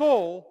has a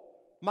soul,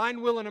 mind,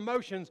 will, and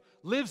emotions,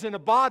 lives in a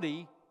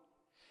body,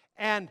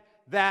 and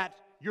that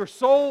your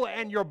soul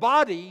and your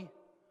body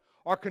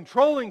are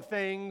controlling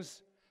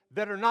things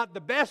that are not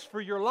the best for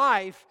your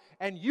life,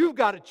 and you've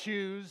got to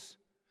choose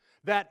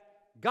that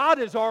God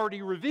has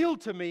already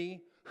revealed to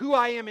me who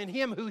I am in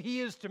Him, who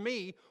He is to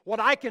me, what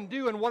I can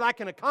do and what I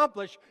can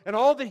accomplish, and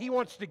all that He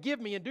wants to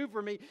give me and do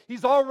for me.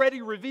 He's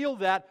already revealed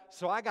that,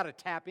 so I got to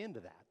tap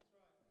into that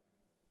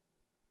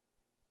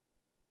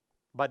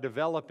by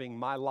developing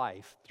my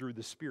life through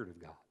the Spirit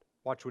of God.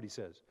 Watch what he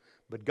says.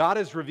 But God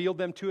has revealed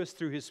them to us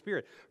through His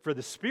Spirit. For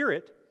the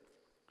Spirit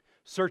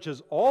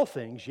searches all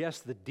things,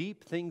 yes, the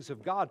deep things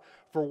of God.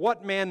 For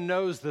what man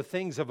knows the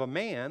things of a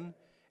man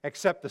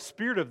except the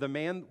spirit of the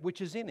man which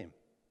is in him?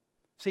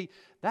 See,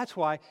 that's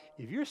why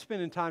if you're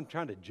spending time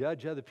trying to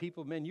judge other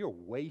people, man, you're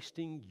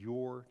wasting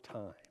your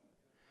time.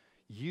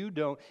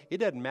 It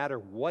doesn't matter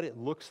what it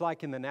looks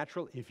like in the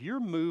natural. If you're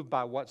moved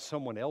by what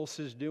someone else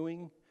is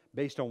doing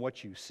based on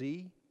what you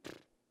see,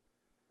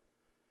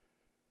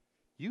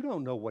 you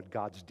don't know what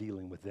God's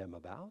dealing with them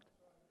about.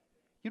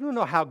 You don't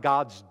know how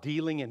God's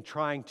dealing and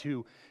trying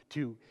to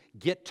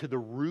get to the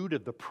root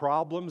of the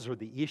problems or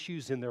the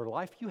issues in their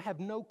life. You have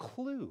no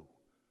clue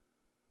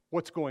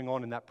what's going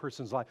on in that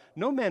person's life.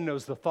 No man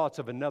knows the thoughts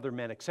of another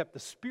man except the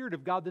Spirit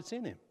of God that's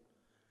in him.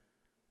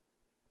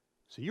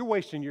 So you're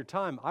wasting your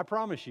time. I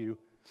promise you,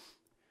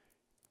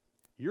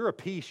 you're a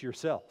piece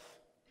yourself.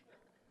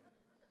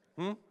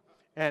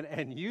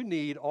 And you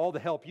need all the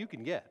help you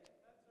can get.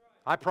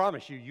 I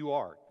promise you, you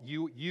are.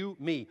 You,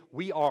 me,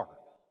 we are.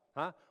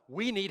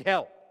 We need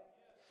help.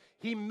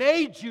 He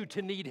made you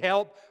to need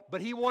help,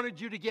 but He wanted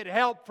you to get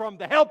help from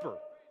the helper.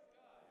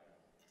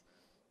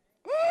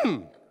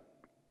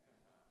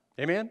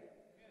 Amen?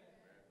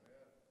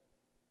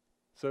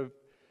 So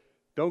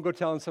don't go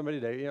telling somebody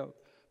today,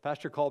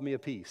 Pastor called me a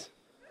piece.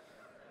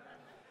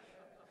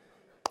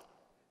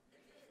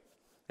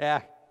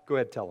 Yeah, go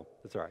ahead and tell them.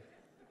 That's all right.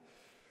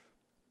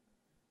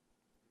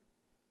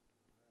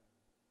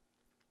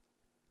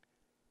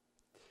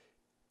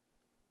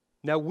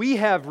 Now we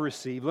have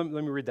received, let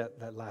me read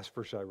that last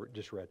verse I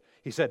just read.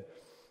 He said,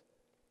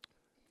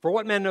 for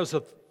what man knows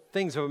the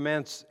things of a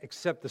man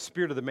except the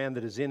spirit of the man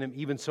that is in him,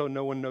 even so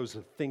no one knows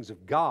the things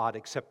of God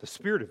except the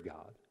Spirit of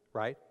God,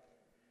 right?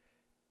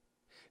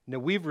 Now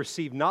we've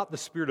received not the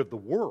spirit of the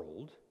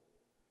world,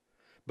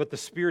 but the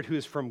Spirit who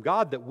is from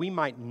God, that we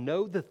might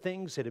know the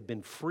things that have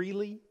been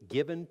freely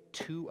given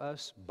to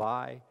us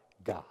by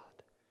God.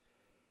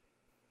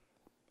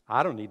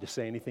 I don't need to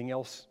say anything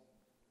else.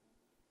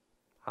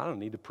 I don't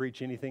need to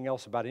preach anything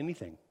else about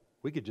anything.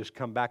 We could just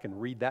come back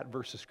and read that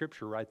verse of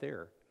Scripture right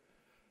there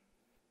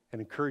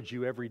and encourage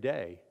you every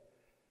day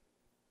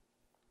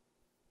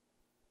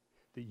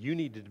that you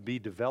need to be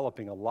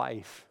developing a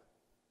life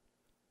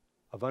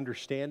of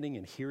understanding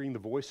and hearing the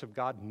voice of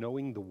God,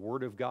 knowing the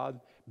Word of God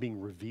being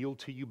revealed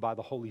to you by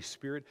the Holy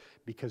Spirit,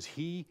 because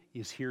He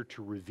is here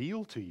to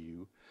reveal to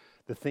you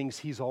the things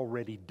He's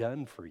already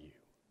done for you.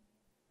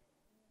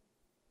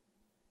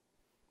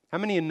 How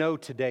many of you know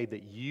today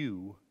that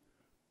you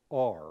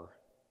are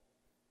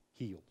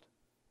healed?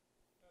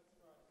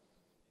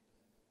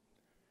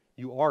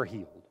 You are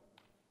healed.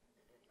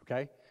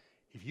 Okay?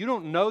 If you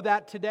don't know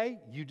that today,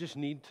 you just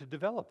need to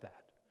develop that.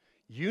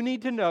 You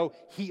need to know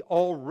He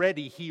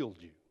already healed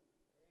you.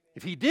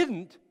 If He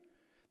didn't,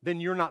 then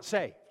you're not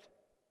saved.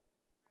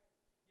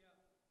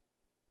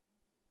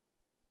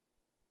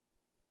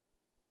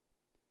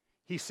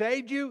 He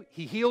saved you,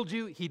 He healed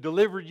you, He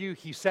delivered you,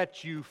 He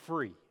set you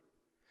free.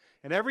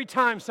 And every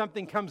time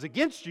something comes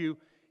against you,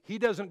 He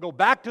doesn't go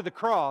back to the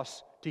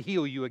cross to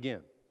heal you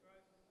again.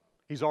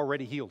 He's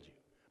already healed you.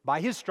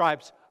 By His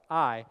stripes,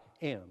 I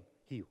am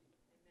healed.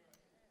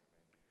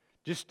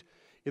 Just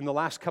in the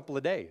last couple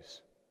of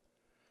days,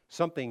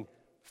 something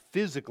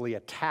physically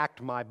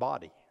attacked my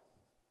body.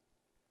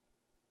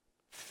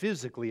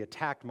 Physically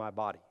attacked my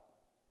body.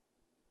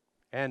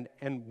 And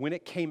when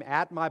it came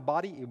at my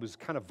body, it was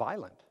kind of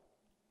violent.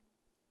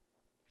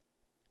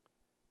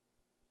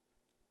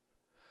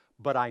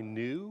 But I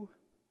knew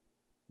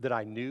that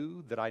I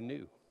knew that I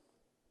knew.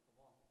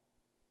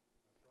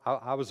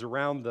 I was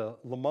around the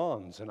Le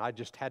Mans, and I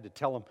just had to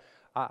tell them,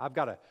 I've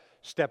got to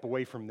step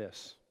away from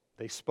this.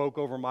 They spoke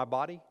over my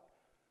body.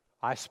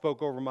 I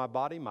spoke over my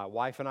body. My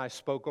wife and I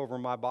spoke over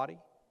my body.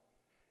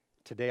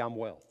 Today I'm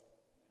well.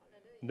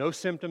 No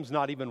symptoms,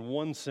 not even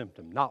one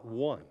symptom, not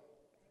one.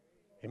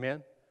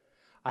 Amen?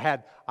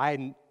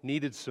 I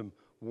needed some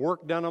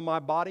work done on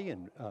my body,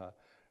 and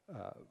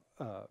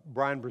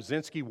Brian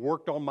Brzezinski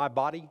worked on my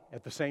body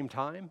at the same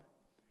time.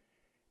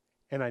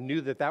 And I knew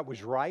that that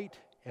was right,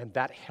 and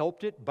that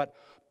helped it. But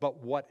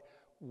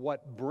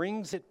what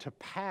brings it to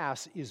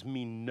pass is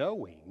me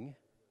knowing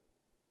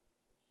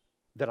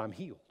that I'm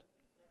healed.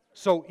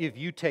 So if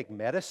you take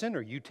medicine,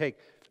 or you take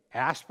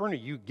aspirin, or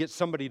you get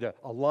somebody to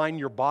align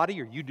your body,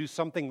 or you do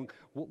something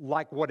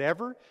like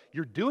whatever,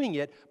 you're doing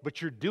it,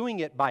 but you're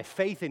doing it by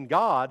faith in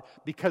God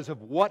because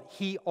of what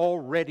He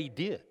already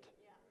did.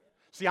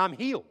 See, I'm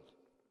healed.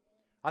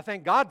 I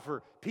thank God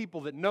for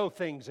people that know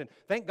things, and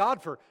thank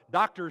God for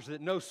doctors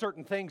that know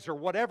certain things or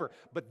whatever,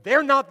 but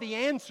they're not the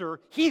answer.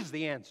 He's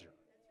the answer.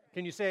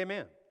 Can you say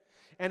amen?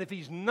 And if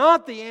He's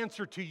not the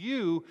answer to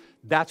you,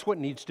 that's what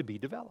needs to be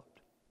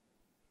developed.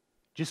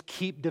 Just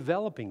keep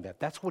developing that.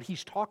 That's what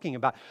He's talking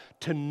about.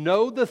 To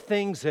know the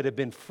things that have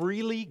been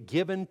freely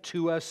given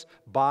to us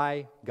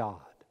by God.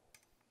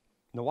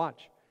 Now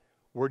watch.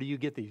 Where do you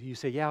get these? You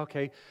say, yeah,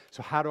 okay,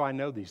 so how do I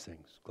know these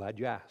things? Glad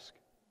you asked.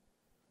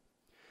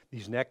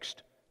 These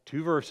next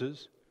 2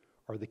 verses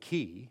are the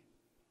key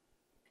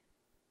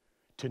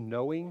to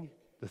knowing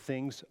the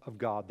things of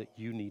God that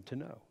you need to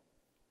know.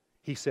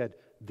 He said,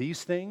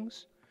 these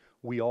things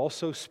we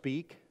also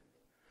speak,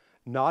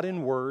 not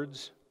in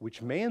words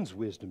which man's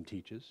wisdom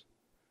teaches,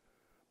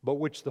 but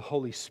which the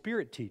Holy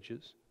Spirit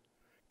teaches,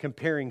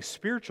 comparing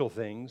spiritual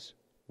things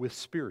with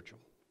spiritual.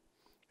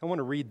 I want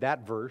to read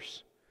that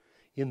verse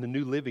in the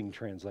New Living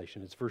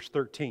Translation. It's verse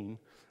 13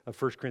 of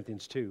 1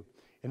 Corinthians 2.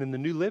 And in the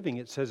New Living,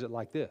 it says it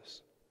like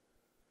this.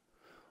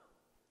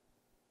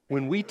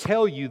 When we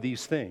tell you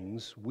these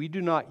things, we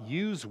do not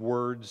use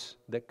words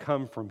that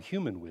come from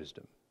human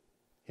wisdom.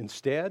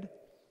 Instead,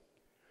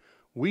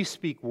 we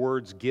speak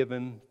words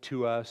given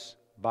to us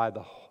by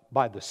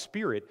the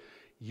Spirit,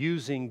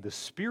 using the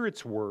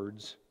Spirit's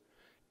words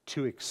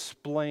to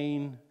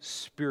explain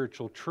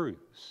spiritual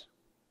truths.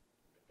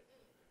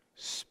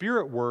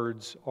 Spirit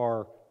words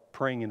are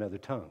praying in other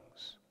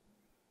tongues.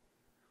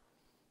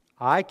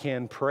 I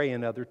can pray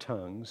in other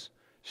tongues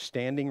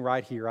standing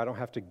right here. I don't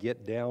have to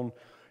get down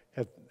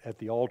at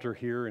the altar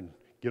here and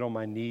get on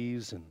my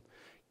knees and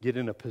get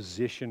in a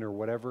position or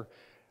whatever.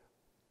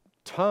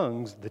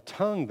 Tongues, the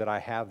tongue that I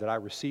have, that I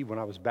received when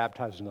I was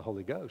baptized in the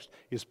Holy Ghost,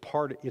 is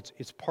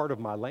it's part of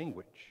my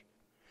language.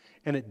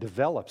 And it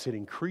develops, it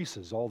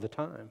increases all the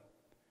time.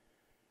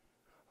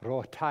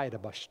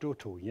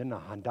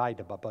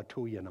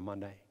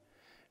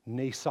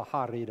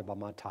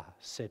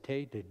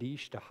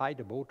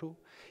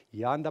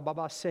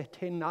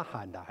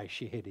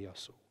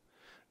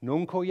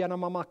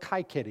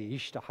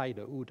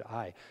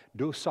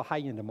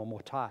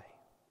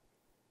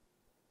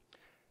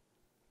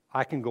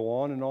 I can go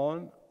on and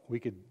on. We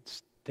could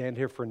stand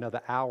here for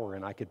another hour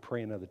and I could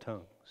pray in other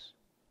tongues.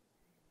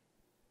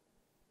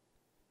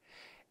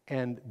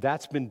 And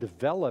that's been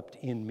developed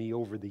in me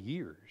over the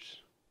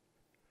years.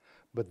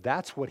 But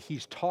that's what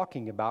he's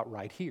talking about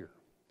right here.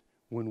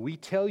 When we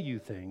tell you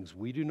things,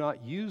 we do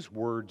not use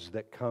words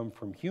that come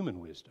from human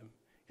wisdom.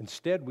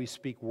 Instead, we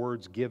speak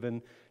words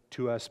given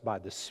to us by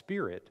the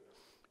Spirit,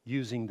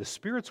 using the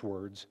Spirit's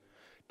words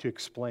to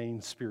explain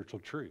spiritual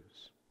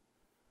truths.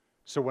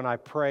 So when I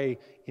pray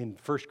in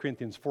 1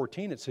 Corinthians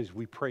 14, it says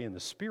we pray in the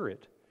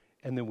Spirit,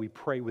 and then we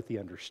pray with the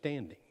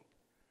understanding.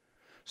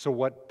 So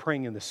what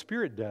praying in the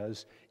Spirit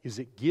does is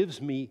it gives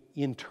me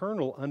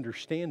internal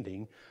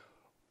understanding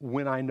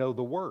when I know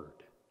the Word.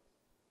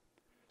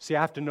 See,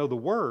 I have to know the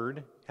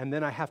Word, and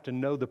then I have to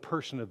know the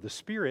person of the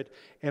Spirit,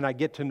 and I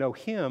get to know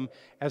Him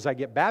as I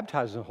get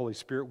baptized in the Holy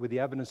Spirit with the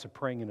evidence of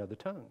praying in other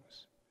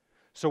tongues.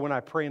 So when I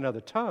pray in other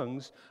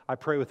tongues, I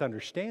pray with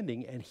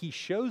understanding, and He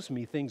shows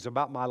me things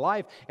about my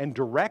life and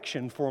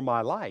direction for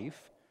my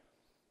life.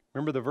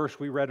 Remember the verse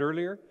we read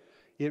earlier?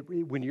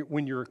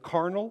 When you're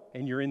carnal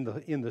and you're in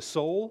the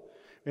soul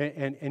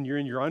and you're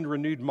in your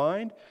unrenewed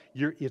mind,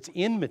 it's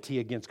enmity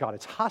against God.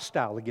 It's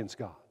hostile against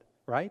God,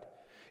 right?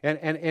 And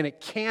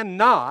it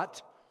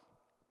cannot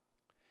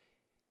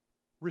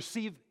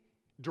receive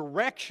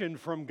direction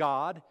from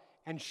God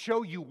and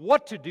show you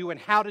what to do and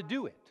how to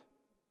do it.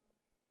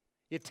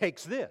 It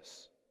takes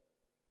this.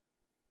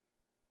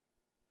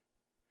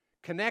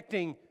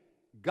 Connecting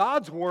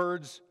God's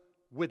words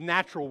with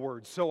natural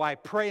words. So I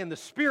pray in the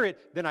Spirit,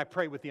 then I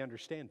pray with the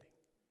understanding.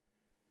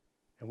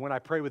 And when I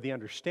pray with the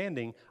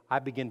understanding, I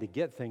begin to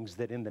get things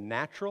that in the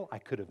natural I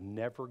could have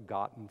never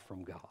gotten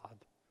from God.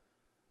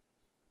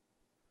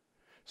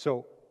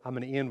 So I'm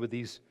going to end with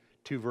these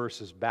two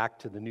verses back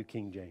to the New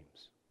King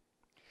James.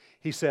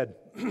 He said,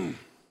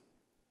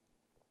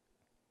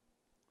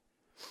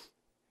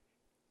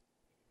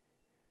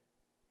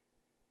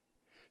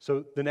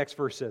 so the next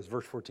verse says,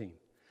 verse 14,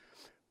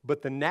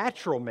 but the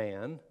natural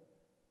man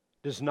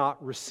does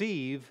not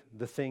receive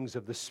the things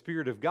of the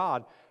Spirit of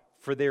God,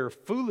 for they are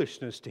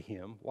foolishness to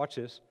him, watch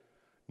this,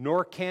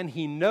 nor can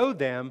he know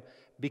them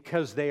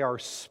because they are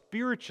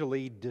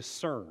spiritually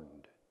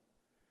discerned.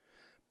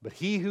 But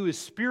he who is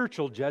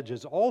spiritual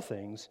judges all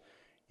things,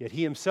 yet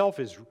he himself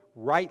is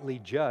rightly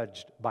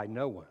judged by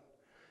no one.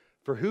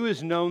 For who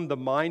has known the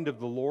mind of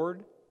the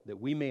Lord,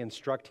 that we may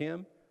instruct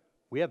him?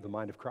 We have the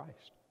mind of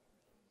Christ.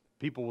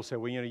 People will say,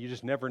 well, you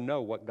just never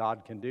know what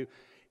God can do.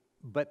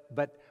 But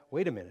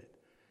wait a minute.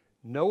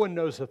 No one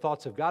knows the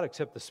thoughts of God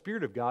except the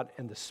Spirit of God,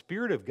 and the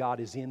Spirit of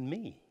God is in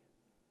me.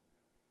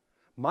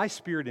 My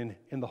Spirit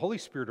and the Holy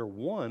Spirit are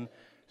one,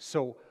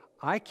 so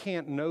I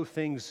can't know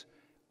things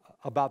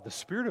about the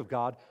Spirit of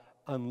God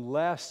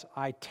unless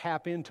I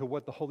tap into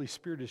what the Holy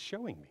Spirit is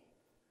showing me.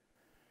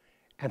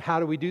 And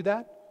how do we do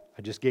that?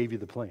 I just gave you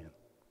the plan.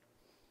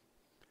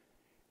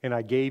 And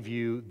I gave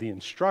you the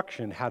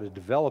instruction how to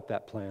develop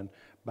that plan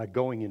by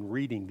going and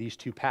reading these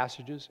two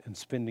passages and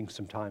spending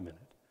some time in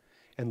it.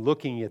 And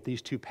looking at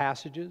these two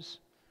passages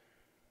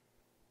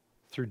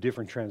through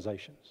different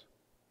translations.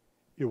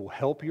 It will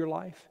help your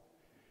life.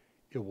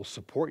 It will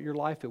support your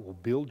life. It will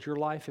build your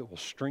life. It will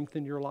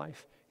strengthen your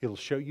life. It will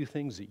show you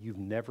things that you've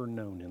never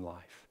known in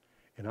life.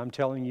 And I'm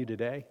telling you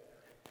today,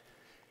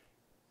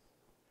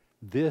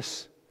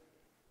 this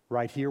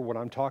right here, what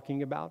I'm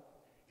talking about,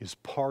 is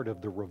part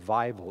of the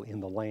revival in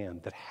the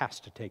land that has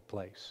to take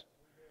place.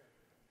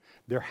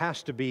 There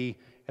has to be,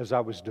 as I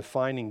was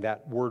defining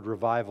that word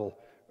revival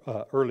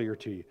earlier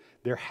to you,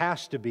 there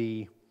has to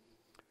be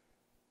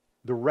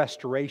the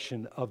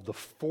restoration of the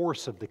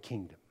force of the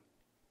kingdom,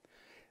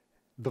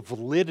 the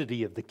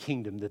validity of the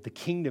kingdom, that the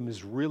kingdom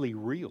is really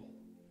real.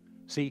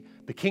 See,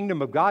 the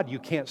kingdom of God you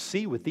can't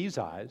see with these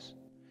eyes.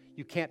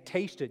 You can't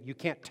taste it. You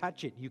can't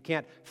touch it. You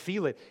can't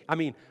feel it. I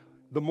mean,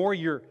 the more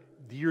you're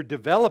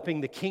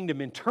developing the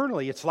kingdom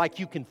internally, it's like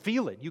you can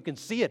feel it. You can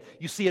see it.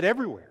 You see it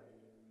everywhere.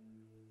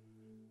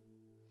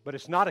 But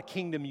it's not a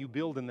kingdom you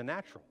build in the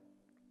natural.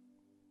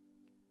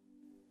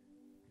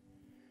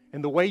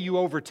 And the way you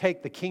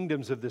overtake the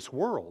kingdoms of this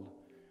world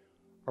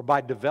are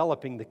by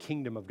developing the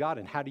kingdom of God.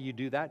 And how do you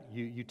do that?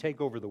 You take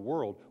over the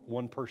world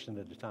one person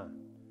at a time.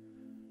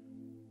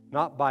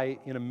 Not by,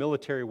 in a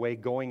military way,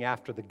 going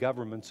after the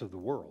governments of the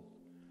world.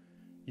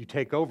 You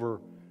take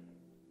over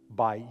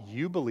by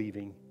you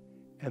believing,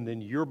 and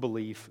then your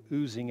belief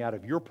oozing out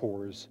of your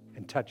pores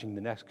and touching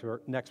the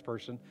next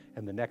person,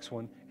 and the next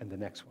one, and the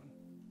next one.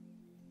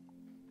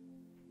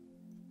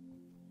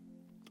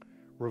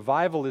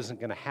 Revival isn't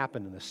going to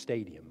happen in the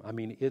stadium. I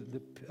mean,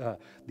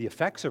 the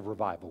effects of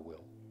revival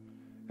will.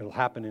 It'll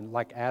happen in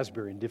like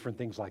Asbury and different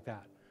things like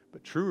that.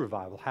 But true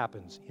revival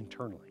happens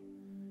internally,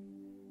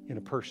 in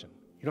a person.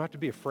 You don't have to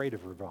be afraid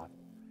of revival.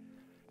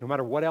 No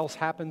matter what else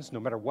happens, no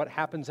matter what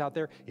happens out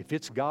there, if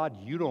it's God,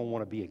 you don't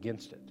want to be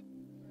against it.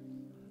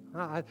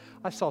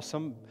 I saw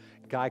some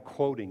guy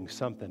quoting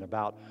something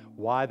about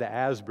why the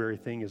Asbury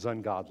thing is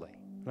ungodly.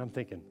 And I'm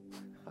thinking,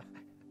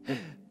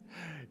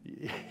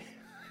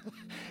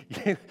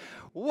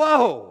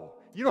 whoa,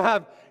 you don't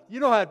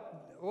have,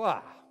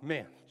 wow,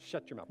 man,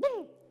 shut your mouth.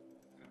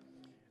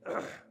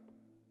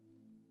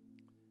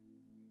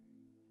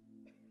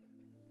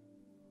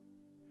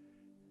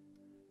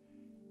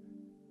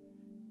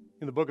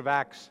 In the book of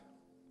Acts,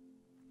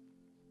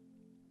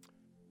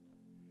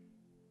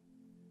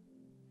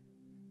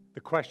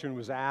 the question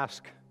was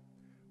asked,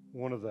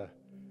 one of the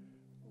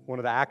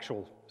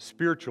actual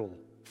spiritual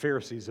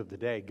Pharisees of the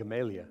day,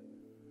 Gamaliel.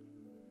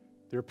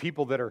 There are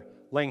people that are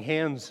laying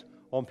hands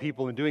on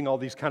people and doing all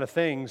these kind of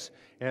things,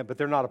 but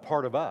they're not a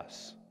part of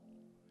us.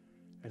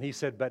 And he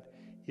said, but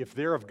if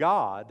they're of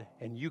God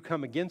and you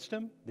come against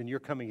them, then you're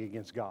coming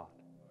against God.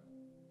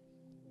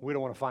 We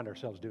don't want to find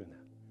ourselves doing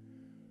that.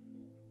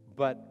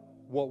 But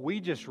what we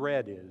just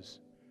read is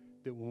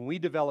that when we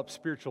develop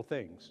spiritual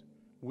things,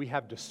 we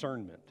have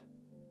discernment.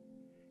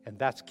 And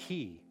that's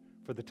key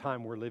for the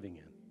time we're living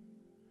in.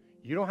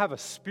 You don't have a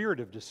spirit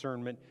of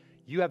discernment.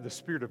 You have the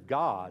Spirit of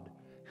God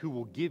who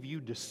will give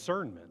you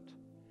discernment.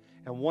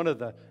 And one of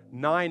the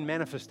 9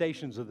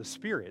 manifestations of the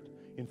Spirit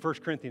in 1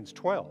 Corinthians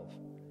 12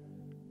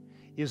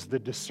 is the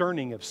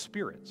discerning of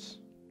spirits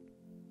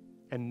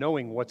and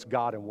knowing what's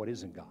God and what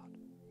isn't God.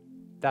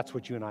 That's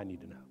what you and I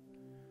need to know.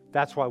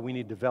 That's why we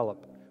need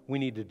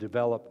to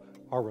develop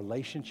our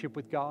relationship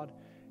with God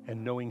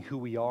and knowing who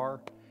we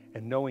are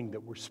and knowing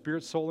that we're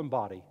spirit, soul, and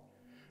body.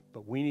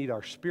 But we need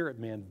our spirit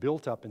man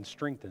built up and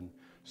strengthened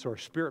so our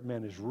spirit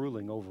man is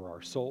ruling over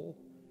our soul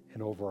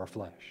and over our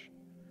flesh.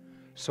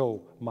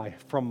 So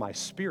from my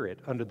spirit,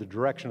 under the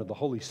direction of the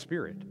Holy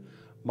Spirit,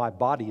 my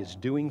body is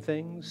doing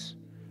things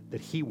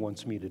that He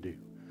wants me to do,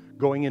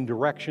 going in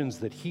directions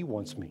that He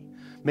wants me,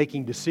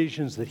 making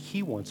decisions that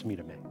He wants me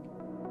to make.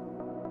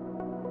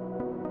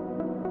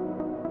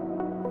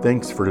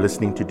 Thanks for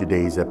listening to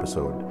today's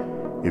episode.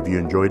 If you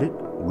enjoyed it,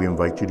 we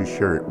invite you to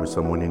share it with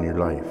someone in your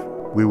life.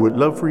 We would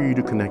love for you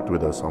to connect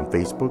with us on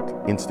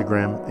Facebook,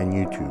 Instagram, and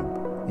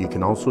YouTube. You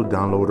can also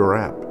download our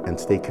app and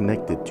stay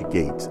connected to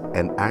Gates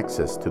and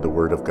access to the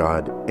Word of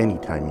God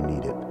anytime you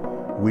need it.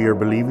 We are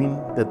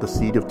believing that the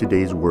seed of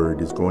today's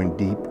word is going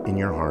deep in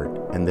your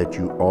heart and that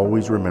you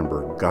always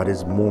remember God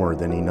is more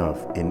than enough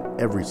in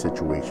every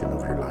situation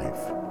of your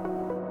life.